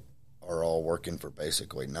people are all working for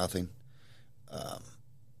basically nothing.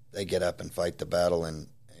 They get up and fight the battle and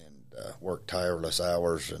work tireless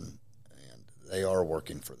hours, and they are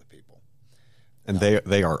working for the people. And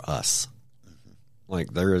they are us. Mm-hmm. Like,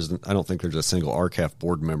 I don't think there's a single RCAF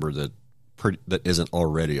board member that isn't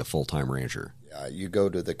already a full-time rancher. Yeah, you go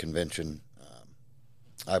to the convention.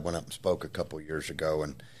 I went up and spoke a couple years ago,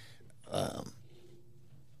 and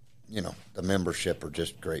you know, the membership are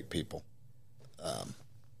just great people.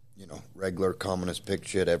 You know, regular, common as pig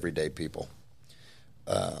shit, everyday people.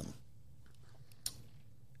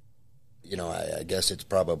 You know, I guess it's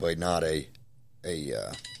probably not a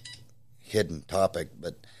hidden topic,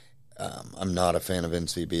 but I'm not a fan of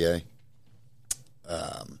NCBA.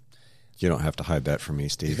 You don't have to hide that from me,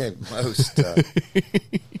 Steve.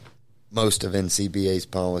 Most of NCBA's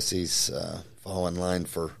policies fall in line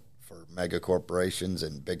for mega corporations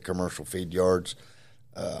and big commercial feed yards.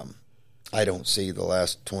 I don't see the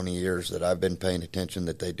last 20 years that I've been paying attention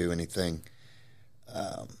that they do anything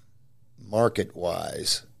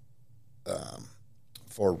market-wise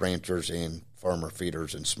for ranchers and farmer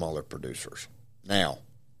feeders and smaller producers. Now,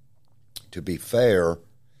 to be fair,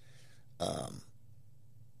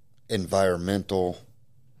 environmental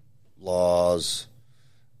laws,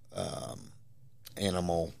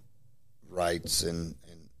 animal rights, and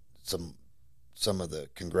some of the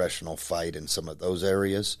congressional fight in some of those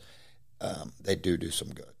areas, they do some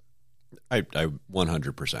good. I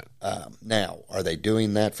 100%. Now, are they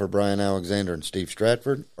doing that for Brian Alexander and Steve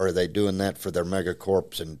Stratford, or are they doing that for their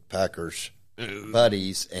megacorps and Packers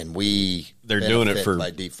buddies, and they're doing it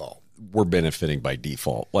by default? We're benefiting by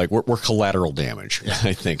default. Like, we're collateral damage, yeah.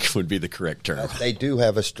 I think would be the correct term. They do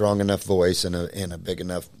have a strong enough voice and a big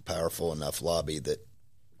enough, powerful enough lobby that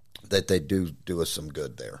they do us some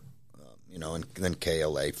good there. You know, and then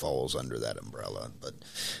KLA falls under that umbrella.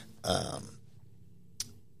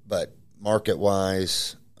 But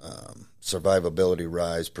market-wise, survivability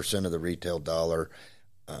rise, percent of the retail dollar,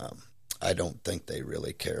 I don't think they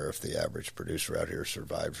really care if the average producer out here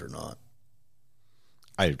survives or not.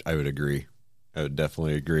 I would agree. I would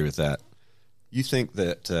definitely agree with that. You think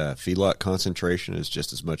that feedlot concentration is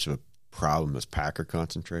just as much of a problem as packer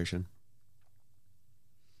concentration?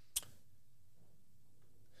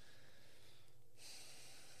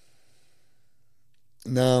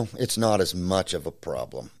 No, it's not as much of a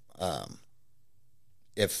problem.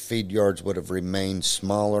 If feed yards would have remained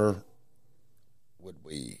smaller, would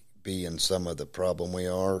we be in some of the problem we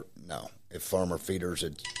are? No. If farmer feeders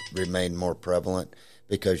had remained more prevalent,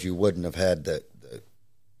 because you wouldn't have had the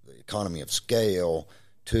economy of scale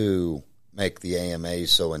to make the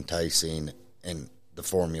AMAs so enticing and the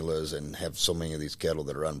formulas and have so many of these cattle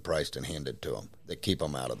that are unpriced and handed to them that keep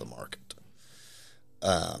them out of the market.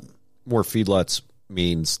 More feedlots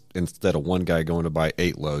means instead of one guy going to buy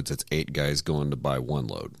 8 loads, it's 8 guys going to buy 1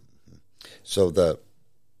 load. So the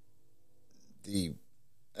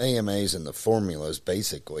AMAs and the formulas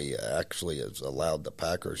basically actually has allowed the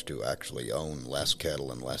packers to actually own less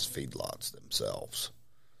cattle and less feedlots themselves.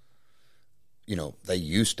 You know, they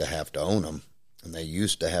used to have to own them, and they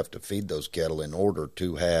used to have to feed those cattle in order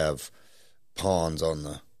to have pawns on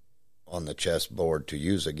the chessboard to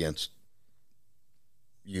use against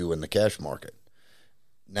you in the cash market.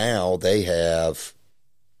 Now they have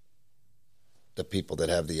the people that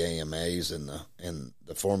have the AMAs and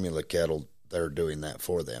the formula cattle. They're doing that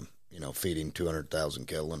for them, you know, feeding 200,000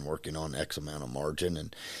 cattle and working on X amount of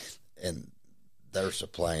margin, and they're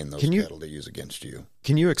supplying those cattle to use against you.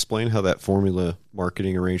 Can you explain how that formula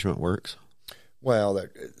marketing arrangement works? Well,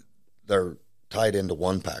 they're tied into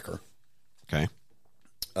one packer. Okay.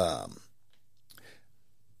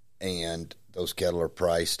 And those cattle are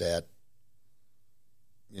priced at,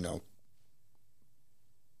 you know,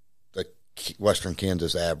 the Western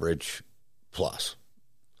Kansas average plus.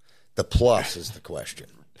 The plus is the question.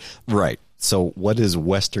 Right. So what is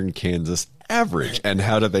Western Kansas average, and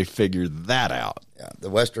how do they figure that out? Yeah, the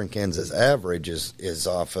Western Kansas average is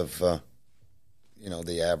off of, you know,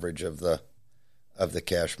 the average of the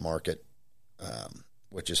cash market,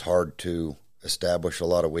 which is hard to establish a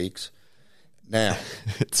lot of weeks. Now,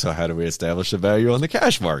 so how do we establish the value on the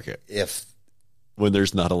cash market when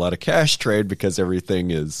there's not a lot of cash trade because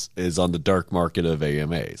everything is on the dark market of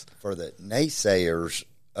AMAs? For the naysayers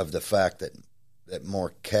of the fact that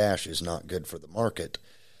more cash is not good for the market,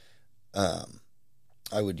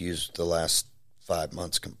 I would use the last 5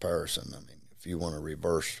 months comparison. I mean, if you want to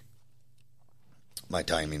reverse, my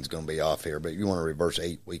timing's going to be off here, but if you want to reverse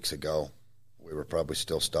 8 weeks ago, we were probably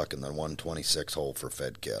still stuck in the 126 hole for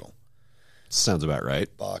fed cattle. Sounds about right.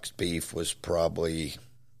 Boxed beef was probably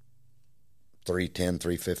 310,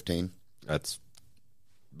 315. That's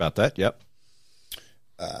about that, yep.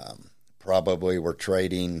 Probably we're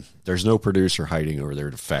trading. There's no producer hiding over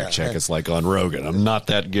there to fact check. It's like on Rogan. I'm not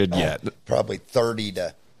that good yet. Probably 30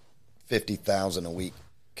 to 50,000 a week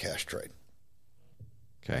cash trade.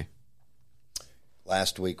 Okay.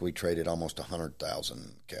 Last week we traded almost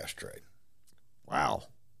 100,000 cash trade. Wow.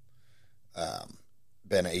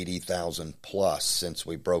 Been 80,000 plus since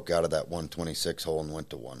we broke out of that 126 hole and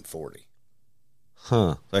went to 140.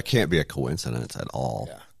 Huh. That can't be a coincidence at all.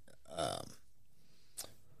 Yeah.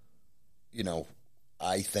 You know,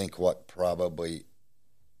 I think what probably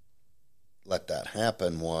let that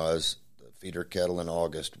happen was the feeder cattle in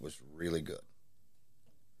August was really good.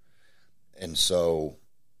 And so,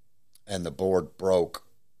 and the board broke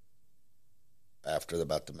after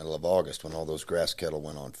about the middle of August when all those grass cattle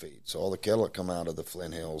went on feed. So all the cattle that come out of the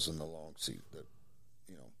Flint Hills and the long seat,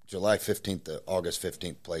 you know, July 15th to August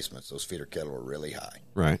 15th placements, those feeder cattle were really high.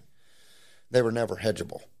 Right. They were never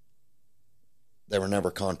hedgeable. They were never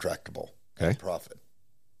contractable. Okay. Profit.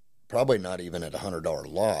 Probably not even at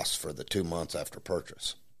 $100 loss for the 2 months after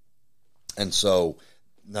purchase. And so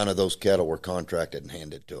none of those cattle were contracted and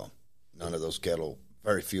handed to them. None of those cattle,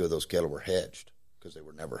 very few of those cattle were hedged because they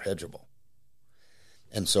were never hedgeable.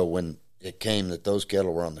 And so when it came that those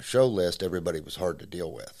cattle were on the show list, everybody was hard to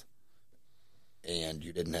deal with. And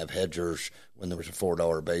you didn't have hedgers when there was a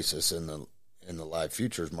 $4 basis in the live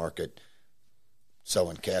futures market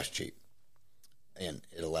selling cash cheap. And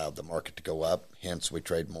it allowed the market to go up. Hence, we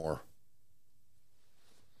trade more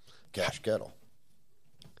cash cattle.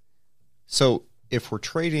 So if we're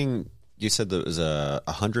trading, you said that it was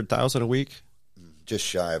 100,000 a week? Just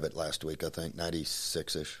shy of it last week, I think,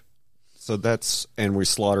 96-ish. So that's, and we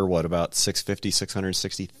slaughter what, about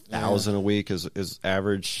 660,000 a week is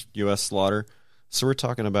average U.S. slaughter. So we're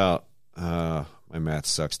talking about, my math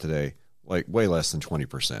sucks today, like way less than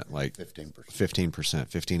 20%, like 15%,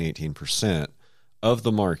 18% of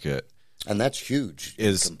the market. And that's huge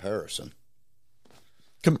in comparison.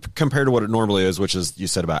 Compared to what it normally is, which is, you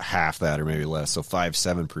said about half that or maybe less. So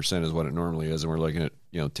 5-7% is what it normally is. And we're looking at,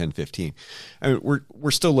 10-15. I mean,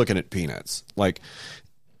 we're still looking at peanuts.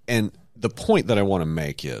 And the point that I want to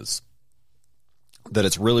make is that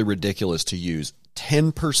it's really ridiculous to use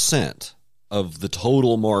 10% of the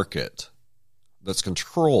total market that's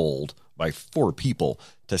controlled by 4 people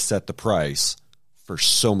to set the price for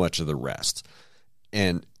so much of the rest.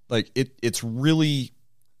 And it's really,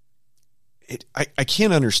 I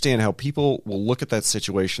can't understand how people will look at that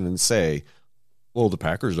situation and say, well, the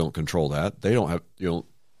Packers don't control that. They don't have,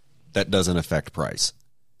 that doesn't affect price.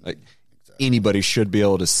 Exactly. Anybody should be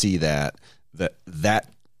able to see that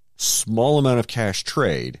small amount of cash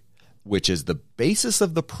trade, which is the basis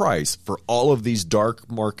of the price for all of these dark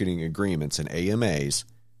marketing agreements and AMAs,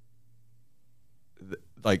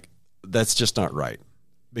 like, that's just not right,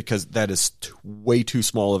 because that is way too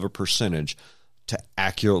small of a percentage to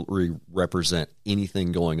accurately represent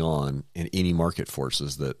anything going on in any market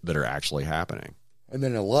forces that are actually happening. And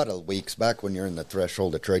then a lot of weeks back when you're in the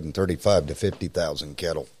threshold of trading 35 to 50,000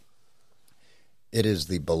 cattle, it is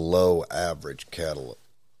the below average cattle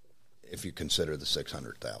if you consider the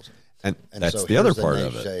 600,000. And that's so the other part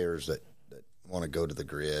of it. Naysayers that want to go to the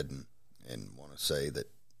grid and want to say that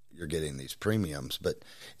you're getting these premiums. But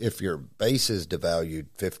if your base is devalued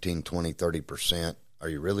 15, 20, 30%, are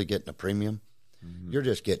you really getting a premium? Mm-hmm. You're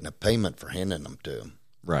just getting a payment for handing them to them.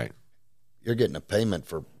 Right. You're getting a payment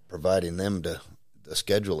for providing them the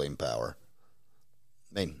scheduling power.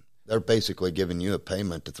 I mean, they're basically giving you a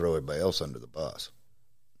payment to throw everybody else under the bus.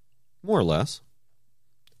 More or less.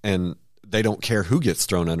 And they don't care who gets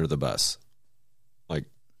thrown under the bus. Like,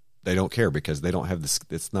 they don't care because they don't have this.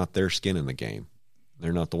 It's not their skin in the game.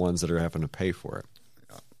 They're not the ones that are having to pay for it.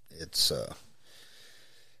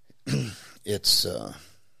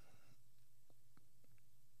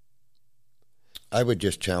 I would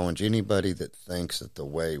just challenge anybody that thinks that the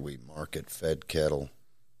way we market fed cattle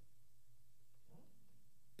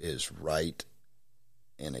is right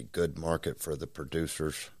and a good market for the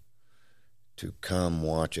producers to come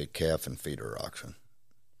watch a calf and feeder auction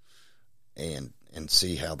and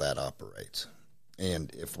see how that operates.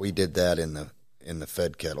 And if we did that in the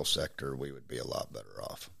fed cattle sector, we would be a lot better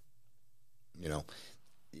off. You know.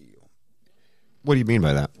 What do you mean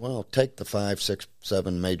by that? Well, take the 5, 6,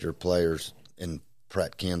 7 major players in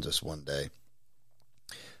Pratt, Kansas one day.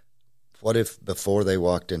 What if before they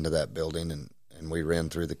walked into that building and we ran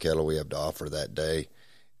through the cattle we have to offer that day,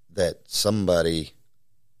 that somebody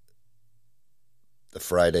the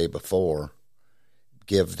Friday before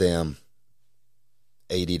give them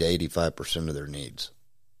 80 to 85% of their needs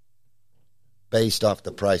based off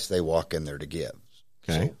the price they walk in there to give.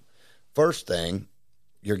 Okay. So, first thing,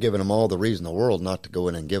 you're giving them all the reason in the world not to go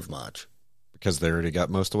in and give much. Because they already got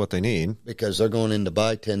most of what they need. Because they're going in to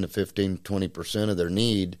buy 10 to 15, 20% of their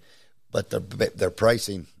need, but they're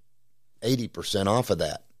pricing 80% off of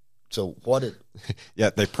that. So what it...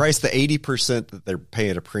 Yeah, they price the 80% that they're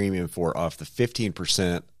paying a premium for off the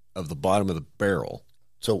 15% of the bottom of the barrel.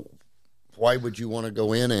 So why would you want to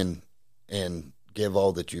go in and give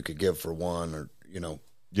all that you could give for one, or, you know...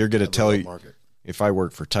 You're going to tell you... Market. If I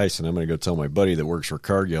work for Tyson, I'm going to go tell my buddy that works for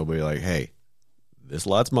Cargill, be like, hey, this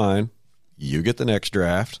lot's mine. You get the next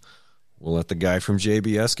draft. We'll let the guy from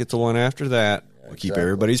JBS get the one after that. We'll keep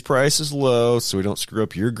everybody's prices low so we don't screw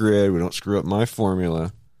up your grid. We don't screw up my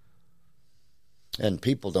formula. And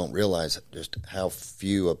people don't realize just how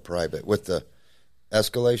few a private, with the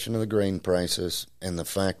escalation of the grain prices and the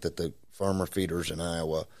fact that the farmer feeders in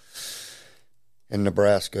Iowa and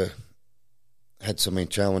Nebraska had so many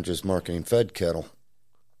challenges marketing fed cattle,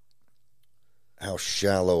 how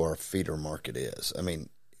shallow our feeder market is. I mean,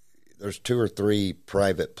 there's 2 or 3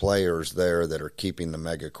 private players there that are keeping the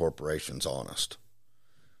mega corporations honest.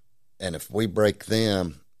 And if we break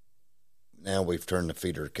them, now we've turned the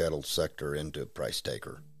feeder cattle sector into a price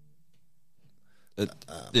taker.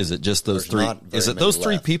 Is it just those 3? Is it those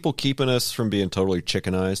 3 people keeping us from being totally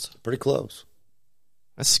chickenized? Pretty close.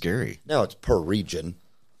 That's scary. Now it's per region,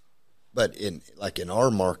 but in our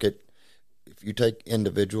market, if you take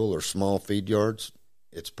individual or small feed yards,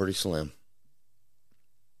 it's pretty slim.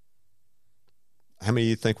 How many do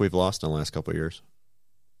you think we've lost in the last couple of years?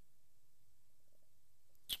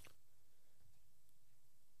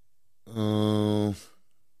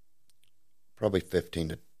 Probably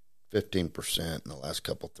 15% in the last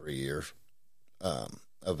couple 3 years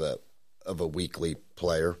of a weekly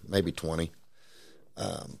player, maybe 20.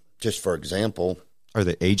 Just for example, are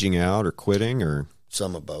they aging out or quitting, or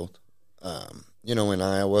some of both? In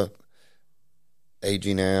Iowa,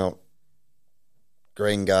 aging out.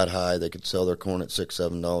 Grain got high; they could sell their corn at $6,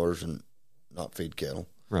 $7 and not feed cattle.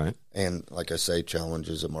 Right. And like I say,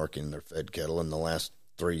 challenges of marketing their fed cattle in the last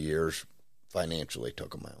 3 years financially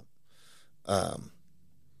took them out.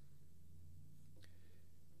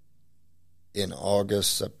 In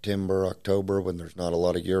August, September, October, when there's not a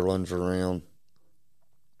lot of yearlings around,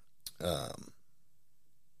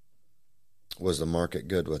 was the market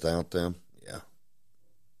good without them? Yeah.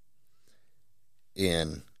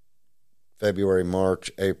 In February,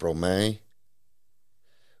 March, April, May,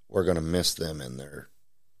 we're going to miss them in there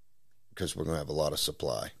because we're going to have a lot of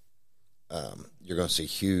supply. You're going to see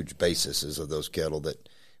huge bases of those cattle that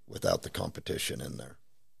without the competition in there.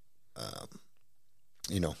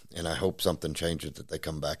 and I hope something changes that they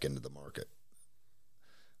come back into the market.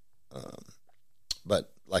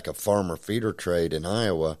 But like a farmer feeder trade in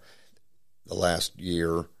Iowa, the last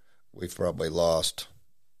year, we've probably lost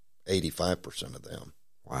 85% of them.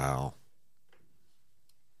 Wow.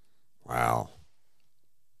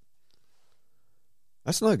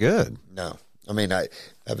 That's not good. No. I mean, I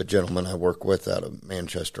have a gentleman I work with out of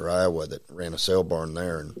Manchester, Iowa, that ran a sale barn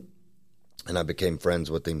there, and I became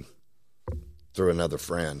friends with him through another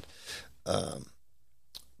friend.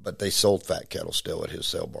 But they sold fat cattle still at his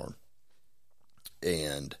sale barn.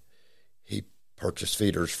 And he purchased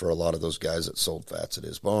feeders for a lot of those guys that sold fats at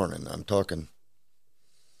his barn. And I'm talking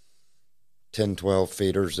 10, 12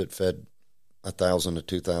 feeders that fed 1,000 to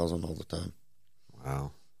 2,000 all the time.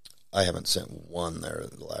 Wow. I haven't sent one there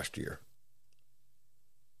in the last year.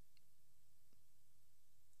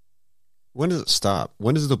 When does it stop?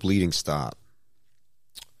 When does the bleeding stop?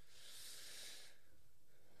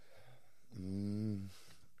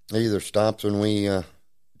 It either stops when we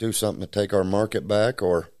do something to take our market back,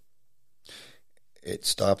 or it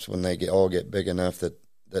stops when they all get big enough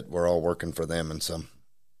that we're all working for them in some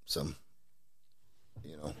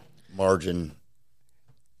margin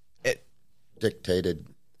dictated.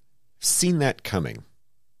 Seen that coming.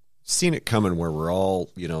 Seen it coming where we're all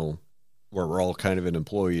kind of an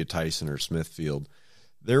employee at Tyson or Smithfield.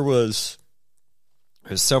 It was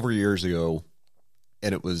several years ago,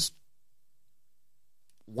 and it was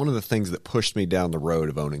one of the things that pushed me down the road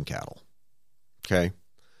of owning cattle. Okay.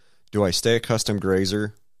 Do I stay a custom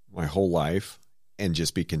grazer my whole life and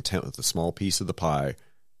just be content with a small piece of the pie,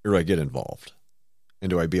 or do I get involved? And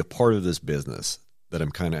do I be a part of this business that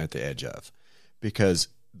I'm kind of at the edge of? Because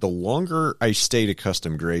the longer I stayed a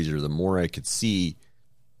custom grazer, the more I could see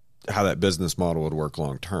how that business model would work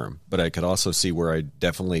long term. But I could also see where I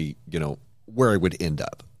definitely, where I would end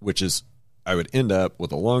up, which is I would end up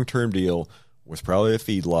with a long-term deal with probably a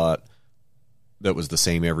feedlot that was the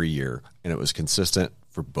same every year, and it was consistent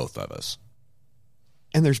for both of us.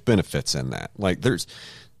 And there's benefits in that. Like, there's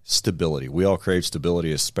stability. We all crave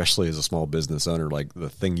stability, especially as a small business owner. Like, the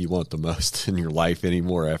thing you want the most in your life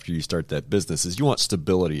anymore after you start that business is you want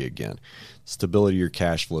stability again. Stability of your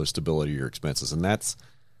cash flow, stability of your expenses. And that's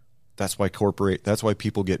why that's why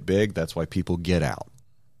people get big. That's why people get out.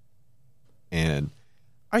 And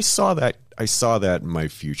I saw that in my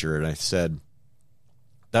future, and I said,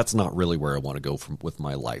 that's not really where I want to go with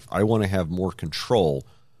my life. I want to have more control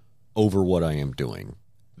over what I am doing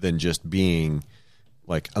than just being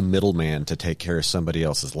like a middleman to take care of somebody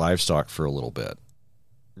else's livestock for a little bit.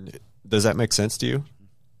 Does that make sense to you?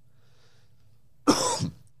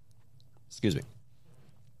 Excuse me.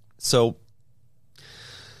 So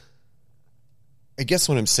I guess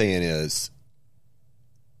what I'm saying is,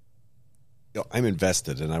 I'm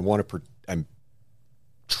invested, and I'm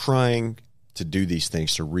trying to do these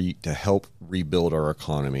things to help rebuild our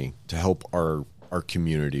economy, to help our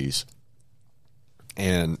communities.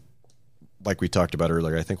 And like we talked about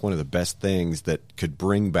earlier, I think one of the best things that could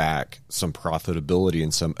bring back some profitability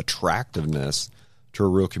and some attractiveness to our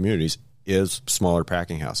rural communities is smaller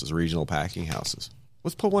packing houses, regional packing houses.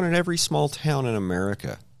 Let's put one in every small town in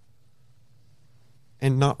America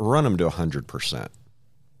and not run them to 100%.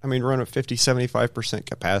 I mean, run at 50, 75%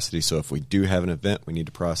 capacity. So if we do have an event, we need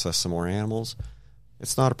to process some more animals,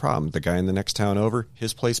 it's not a problem. The guy in the next town over,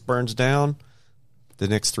 his place burns down, the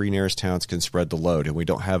next three nearest towns can spread the load. And we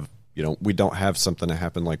don't have something to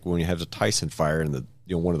happen like when you have the Tyson fire and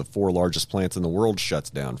one of the 4 largest plants in the world shuts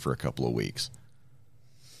down for a couple of weeks.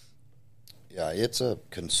 Yeah, it's a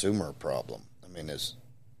consumer problem. I mean,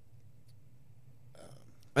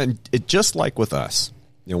 and it just like with us.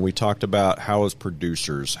 We talked about how as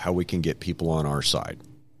producers, how we can get people on our side.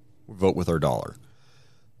 We vote with our dollar.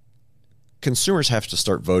 Consumers have to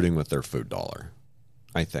start voting with their food dollar,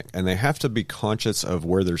 I think. And they have to be conscious of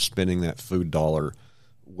where they're spending that food dollar,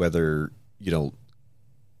 whether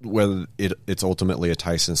it's ultimately a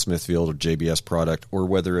Tyson Smithfield or JBS product, or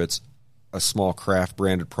whether it's a small craft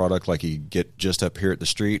branded product like you get just up here at the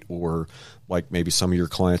street, or like maybe some of your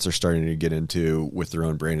clients are starting to get into with their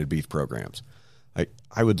own branded beef programs.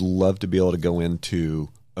 I would love to be able to go into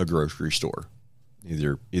a grocery store,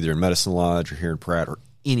 either in Medicine Lodge or here in Pratt or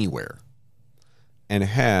anywhere, and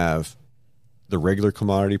have the regular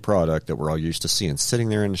commodity product that we're all used to seeing sitting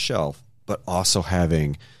there on the shelf, but also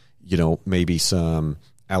having, maybe some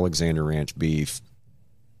Alexander Ranch beef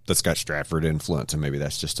that's got Stratford influence, and maybe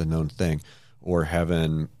that's just a known thing, or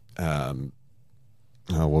having,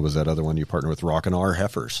 what was that other one you partnered with? Rock and R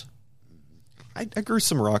heifers. I grew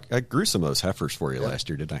some of those heifers for you last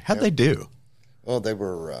year, didn't I? How'd they do? Well, they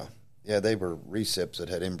were Yeah, they were recips that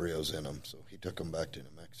had embryos in them, so he took them back to New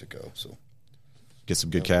Mexico. So Get some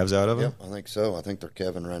good calves out of them? Yep, I think so. I think they're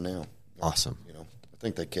calving right now. Awesome. I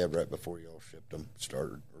think they calved right before you all shipped them,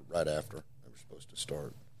 started, or right after they were supposed to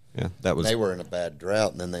start. Yeah, that was. They were in a bad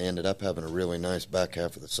drought, and then they ended up having a really nice back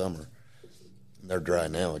half of the summer. And they're dry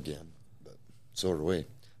now again, but so are we.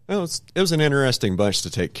 Well, it was an interesting bunch to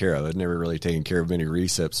take care of. I'd never really taken care of many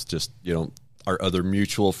recips. Just, our other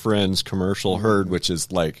mutual friends commercial herd, which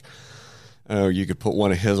is like, you could put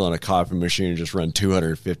one of his on a copy machine and just run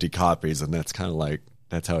 250 copies, and that's kind of like,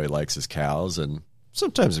 that's how he likes his cows. And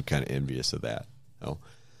sometimes I'm kind of envious of that. So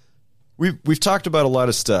we've talked about a lot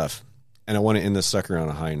of stuff, and I want to end this sucker on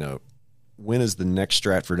a high note. When is the next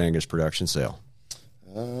Stratford Angus production sale?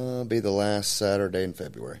 Be the last Saturday in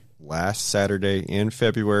February. Last Saturday in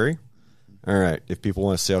February. All right. If people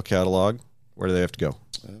want a sale catalog, where do they have to go?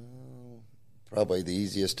 Probably the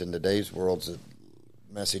easiest in today's world is to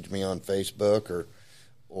message me on Facebook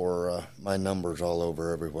or my number's all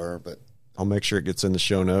over everywhere. But I'll make sure it gets in the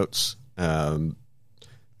show notes.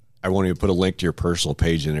 I won't even put a link to your personal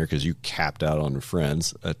page in there because you capped out on the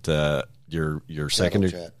friends at your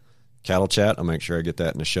secondary cattle chat. I'll make sure I get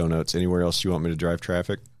that in the show notes. Anywhere else you want me to drive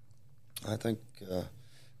traffic? I think,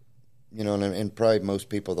 and probably most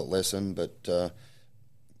people that listen, but,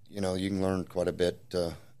 you can learn quite a bit.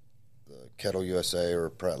 The Cattle USA or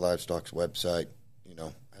Pratt Livestock's website,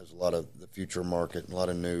 has a lot of the future market and a lot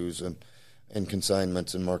of news and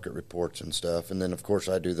consignments and market reports and stuff. And then, of course,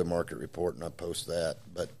 I do the market report and I post that.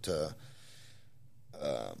 But,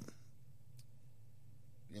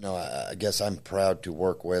 I guess I'm proud to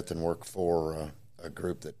work with and work for a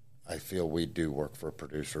group that I feel we do work for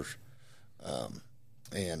producers.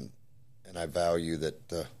 And I value that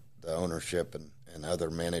the ownership and other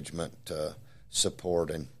management support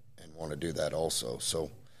and want to do that also. So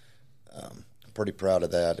I'm pretty proud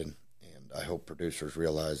of that, and I hope producers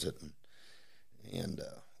realize it. And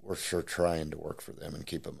we're sure trying to work for them and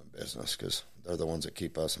keep them in business because they're the ones that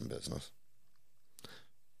keep us in business.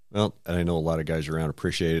 Well, and I know a lot of guys around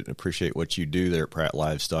appreciate it and appreciate what you do there at Pratt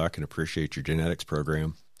Livestock and appreciate your genetics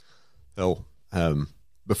program. So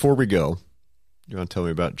before we go, you want to tell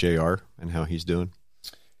me about JR and how he's doing?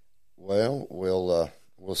 Well,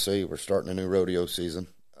 we'll see. We're starting a new rodeo season.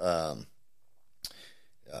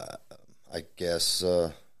 I guess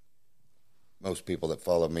most people that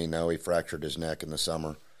follow me know he fractured his neck in the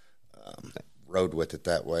summer. Rode with it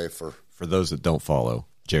that way for those that don't follow.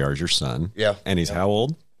 JR's your son. Yeah. And he's how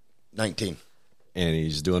old? 19. And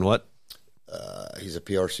he's doing what? He's a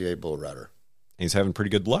PRCA bull rider. He's having pretty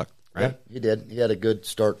good luck, right? Yeah, he did. He had a good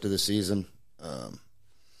start to the season.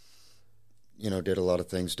 Did a lot of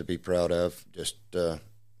things to be proud of. Just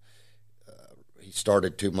he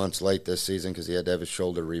started 2 months late this season because he had to have his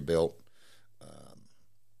shoulder rebuilt.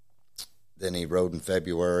 Then he rode in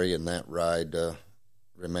February, and that ride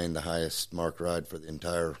remained the highest mark ride for the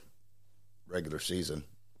entire regular season.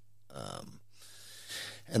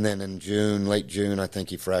 And then in June, late June, I think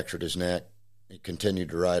he fractured his neck. He continued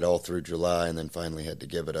to ride all through July and then finally had to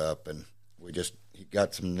give it up. And he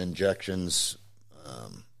got some injections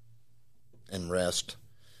and rest.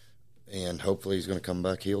 And hopefully he's going to come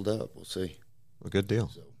back healed up. We'll see. Well, good deal.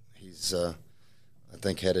 So he's, I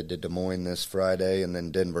think, headed to Des Moines this Friday and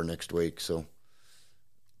then Denver next week. So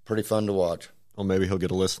pretty fun to watch. Well, maybe he'll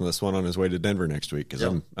get a listen to this one on his way to Denver next week because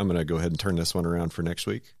I'm going to go ahead and turn this one around for next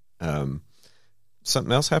week.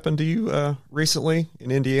 Something else happened to you recently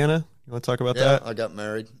in Indiana? You want to talk about that? Yeah, I got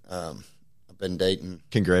married. I've been dating.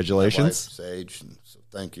 Congratulations. My wife, Sage, and so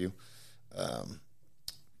thank you.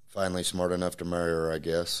 Finally smart enough to marry her, I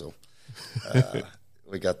guess. So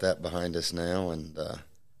we got that behind us now, and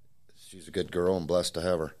she's a good girl and blessed to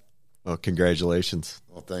have her. Well, congratulations.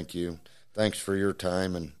 Well, thank you. Thanks for your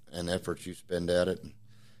time and efforts you spend at it. And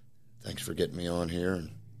thanks for getting me on here,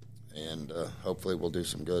 and hopefully we'll do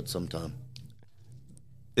some good sometime.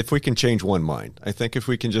 If we can change one mind, I think if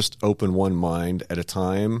we can just open one mind at a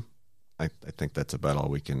time, I think that's about all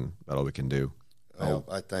we can do. Well,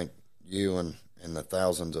 I thank you and the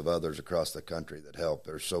thousands of others across the country that help.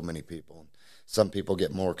 There's so many people. Some people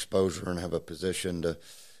get more exposure and have a position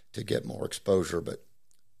to get more exposure, but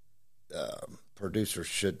producers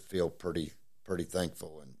should feel pretty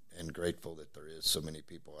thankful and grateful that there is so many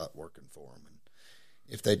people out working for them. And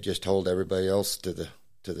if they'd just hold everybody else to the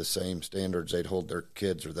same standards they'd hold their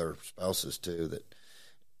kids or their spouses to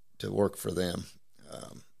work for them,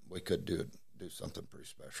 we could do something pretty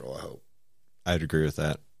special, I hope. I'd agree with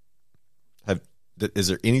that. Is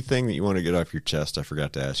there anything that you want to get off your chest I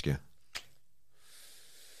forgot to ask you?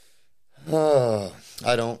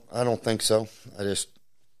 I don't think so. I just,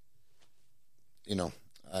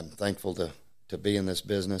 I'm thankful to be in this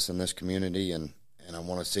business and this community, and I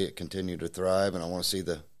want to see it continue to thrive, and I want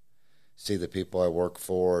to see the people I work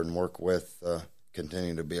for and work with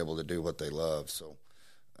continue to be able to do what they love. So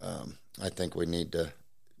I think we need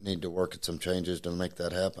to work at some changes to make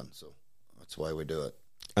that happen. So that's why we do it.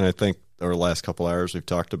 And I think over the last couple hours we've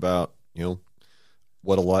talked about,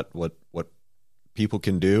 what people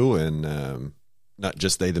can do, and not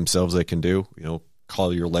just they themselves they can do.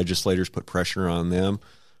 Call your legislators, put pressure on them,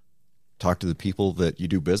 talk to the people that you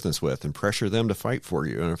do business with, and pressure them to fight for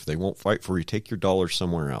you. And if they won't fight for you, take your dollars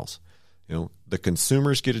somewhere else. The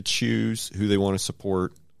consumers get to choose who they want to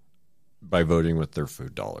support by voting with their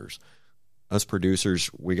food dollars. Us producers,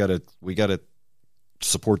 we gotta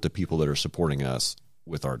support the people that are supporting us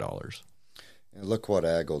with our dollars. And look what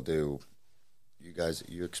ag will do.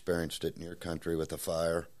 You experienced it in your country with a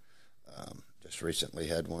fire. Just recently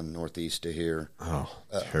had one northeast of here. Oh,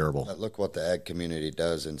 terrible. Look what the ag community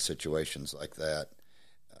does in situations like that.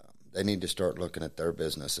 They need to start looking at their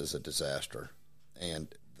business as a disaster, and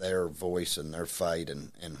their voice and their fight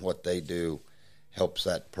and what they do helps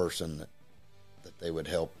that person that they would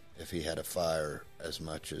help if he had a fire as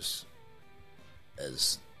much as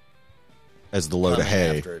the load of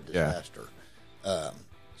hay after a disaster. Yeah.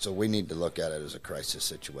 So we need to look at it as a crisis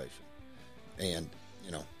situation. And,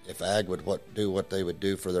 if ag would do what they would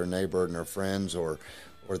do for their neighbor and their friends or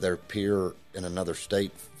their peer in another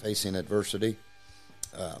state facing adversity,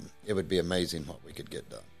 it would be amazing what we could get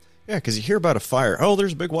done. Yeah, because you hear about a fire. Oh,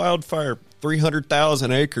 there's a big wildfire,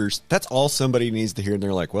 300,000 acres. That's all somebody needs to hear. And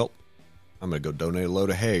they're like, well, I'm going to go donate a load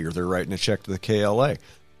of hay, or they're writing a check to the KLA,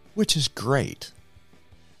 which is great.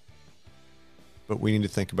 But we need to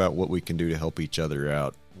think about what we can do to help each other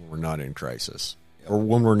out when we're not in crisis, or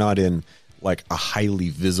when we're not in like a highly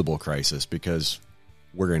visible crisis, because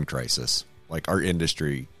we're in crisis. Like our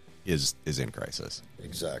industry is in crisis.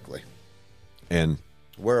 Exactly. And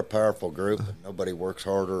we're a powerful group, and nobody works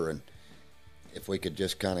harder. And if we could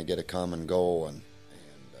just kind of get a common goal, and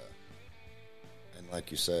like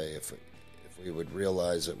you say, if we would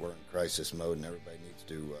realize that we're in crisis mode and everybody needs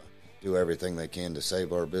to do everything they can to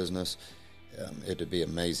save our business, it would be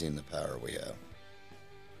amazing the power we have.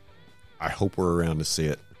 I hope we're around to see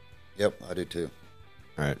it. Yep, I do too.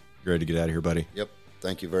 All right. You ready to get out of here, buddy? Yep.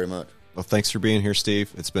 Thank you very much. Well, thanks for being here,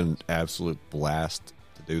 Steve. It's been an absolute blast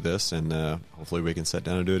to do this, and hopefully we can sit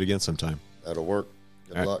down and do it again sometime. That'll work.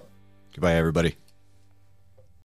 Good luck. Goodbye, everybody.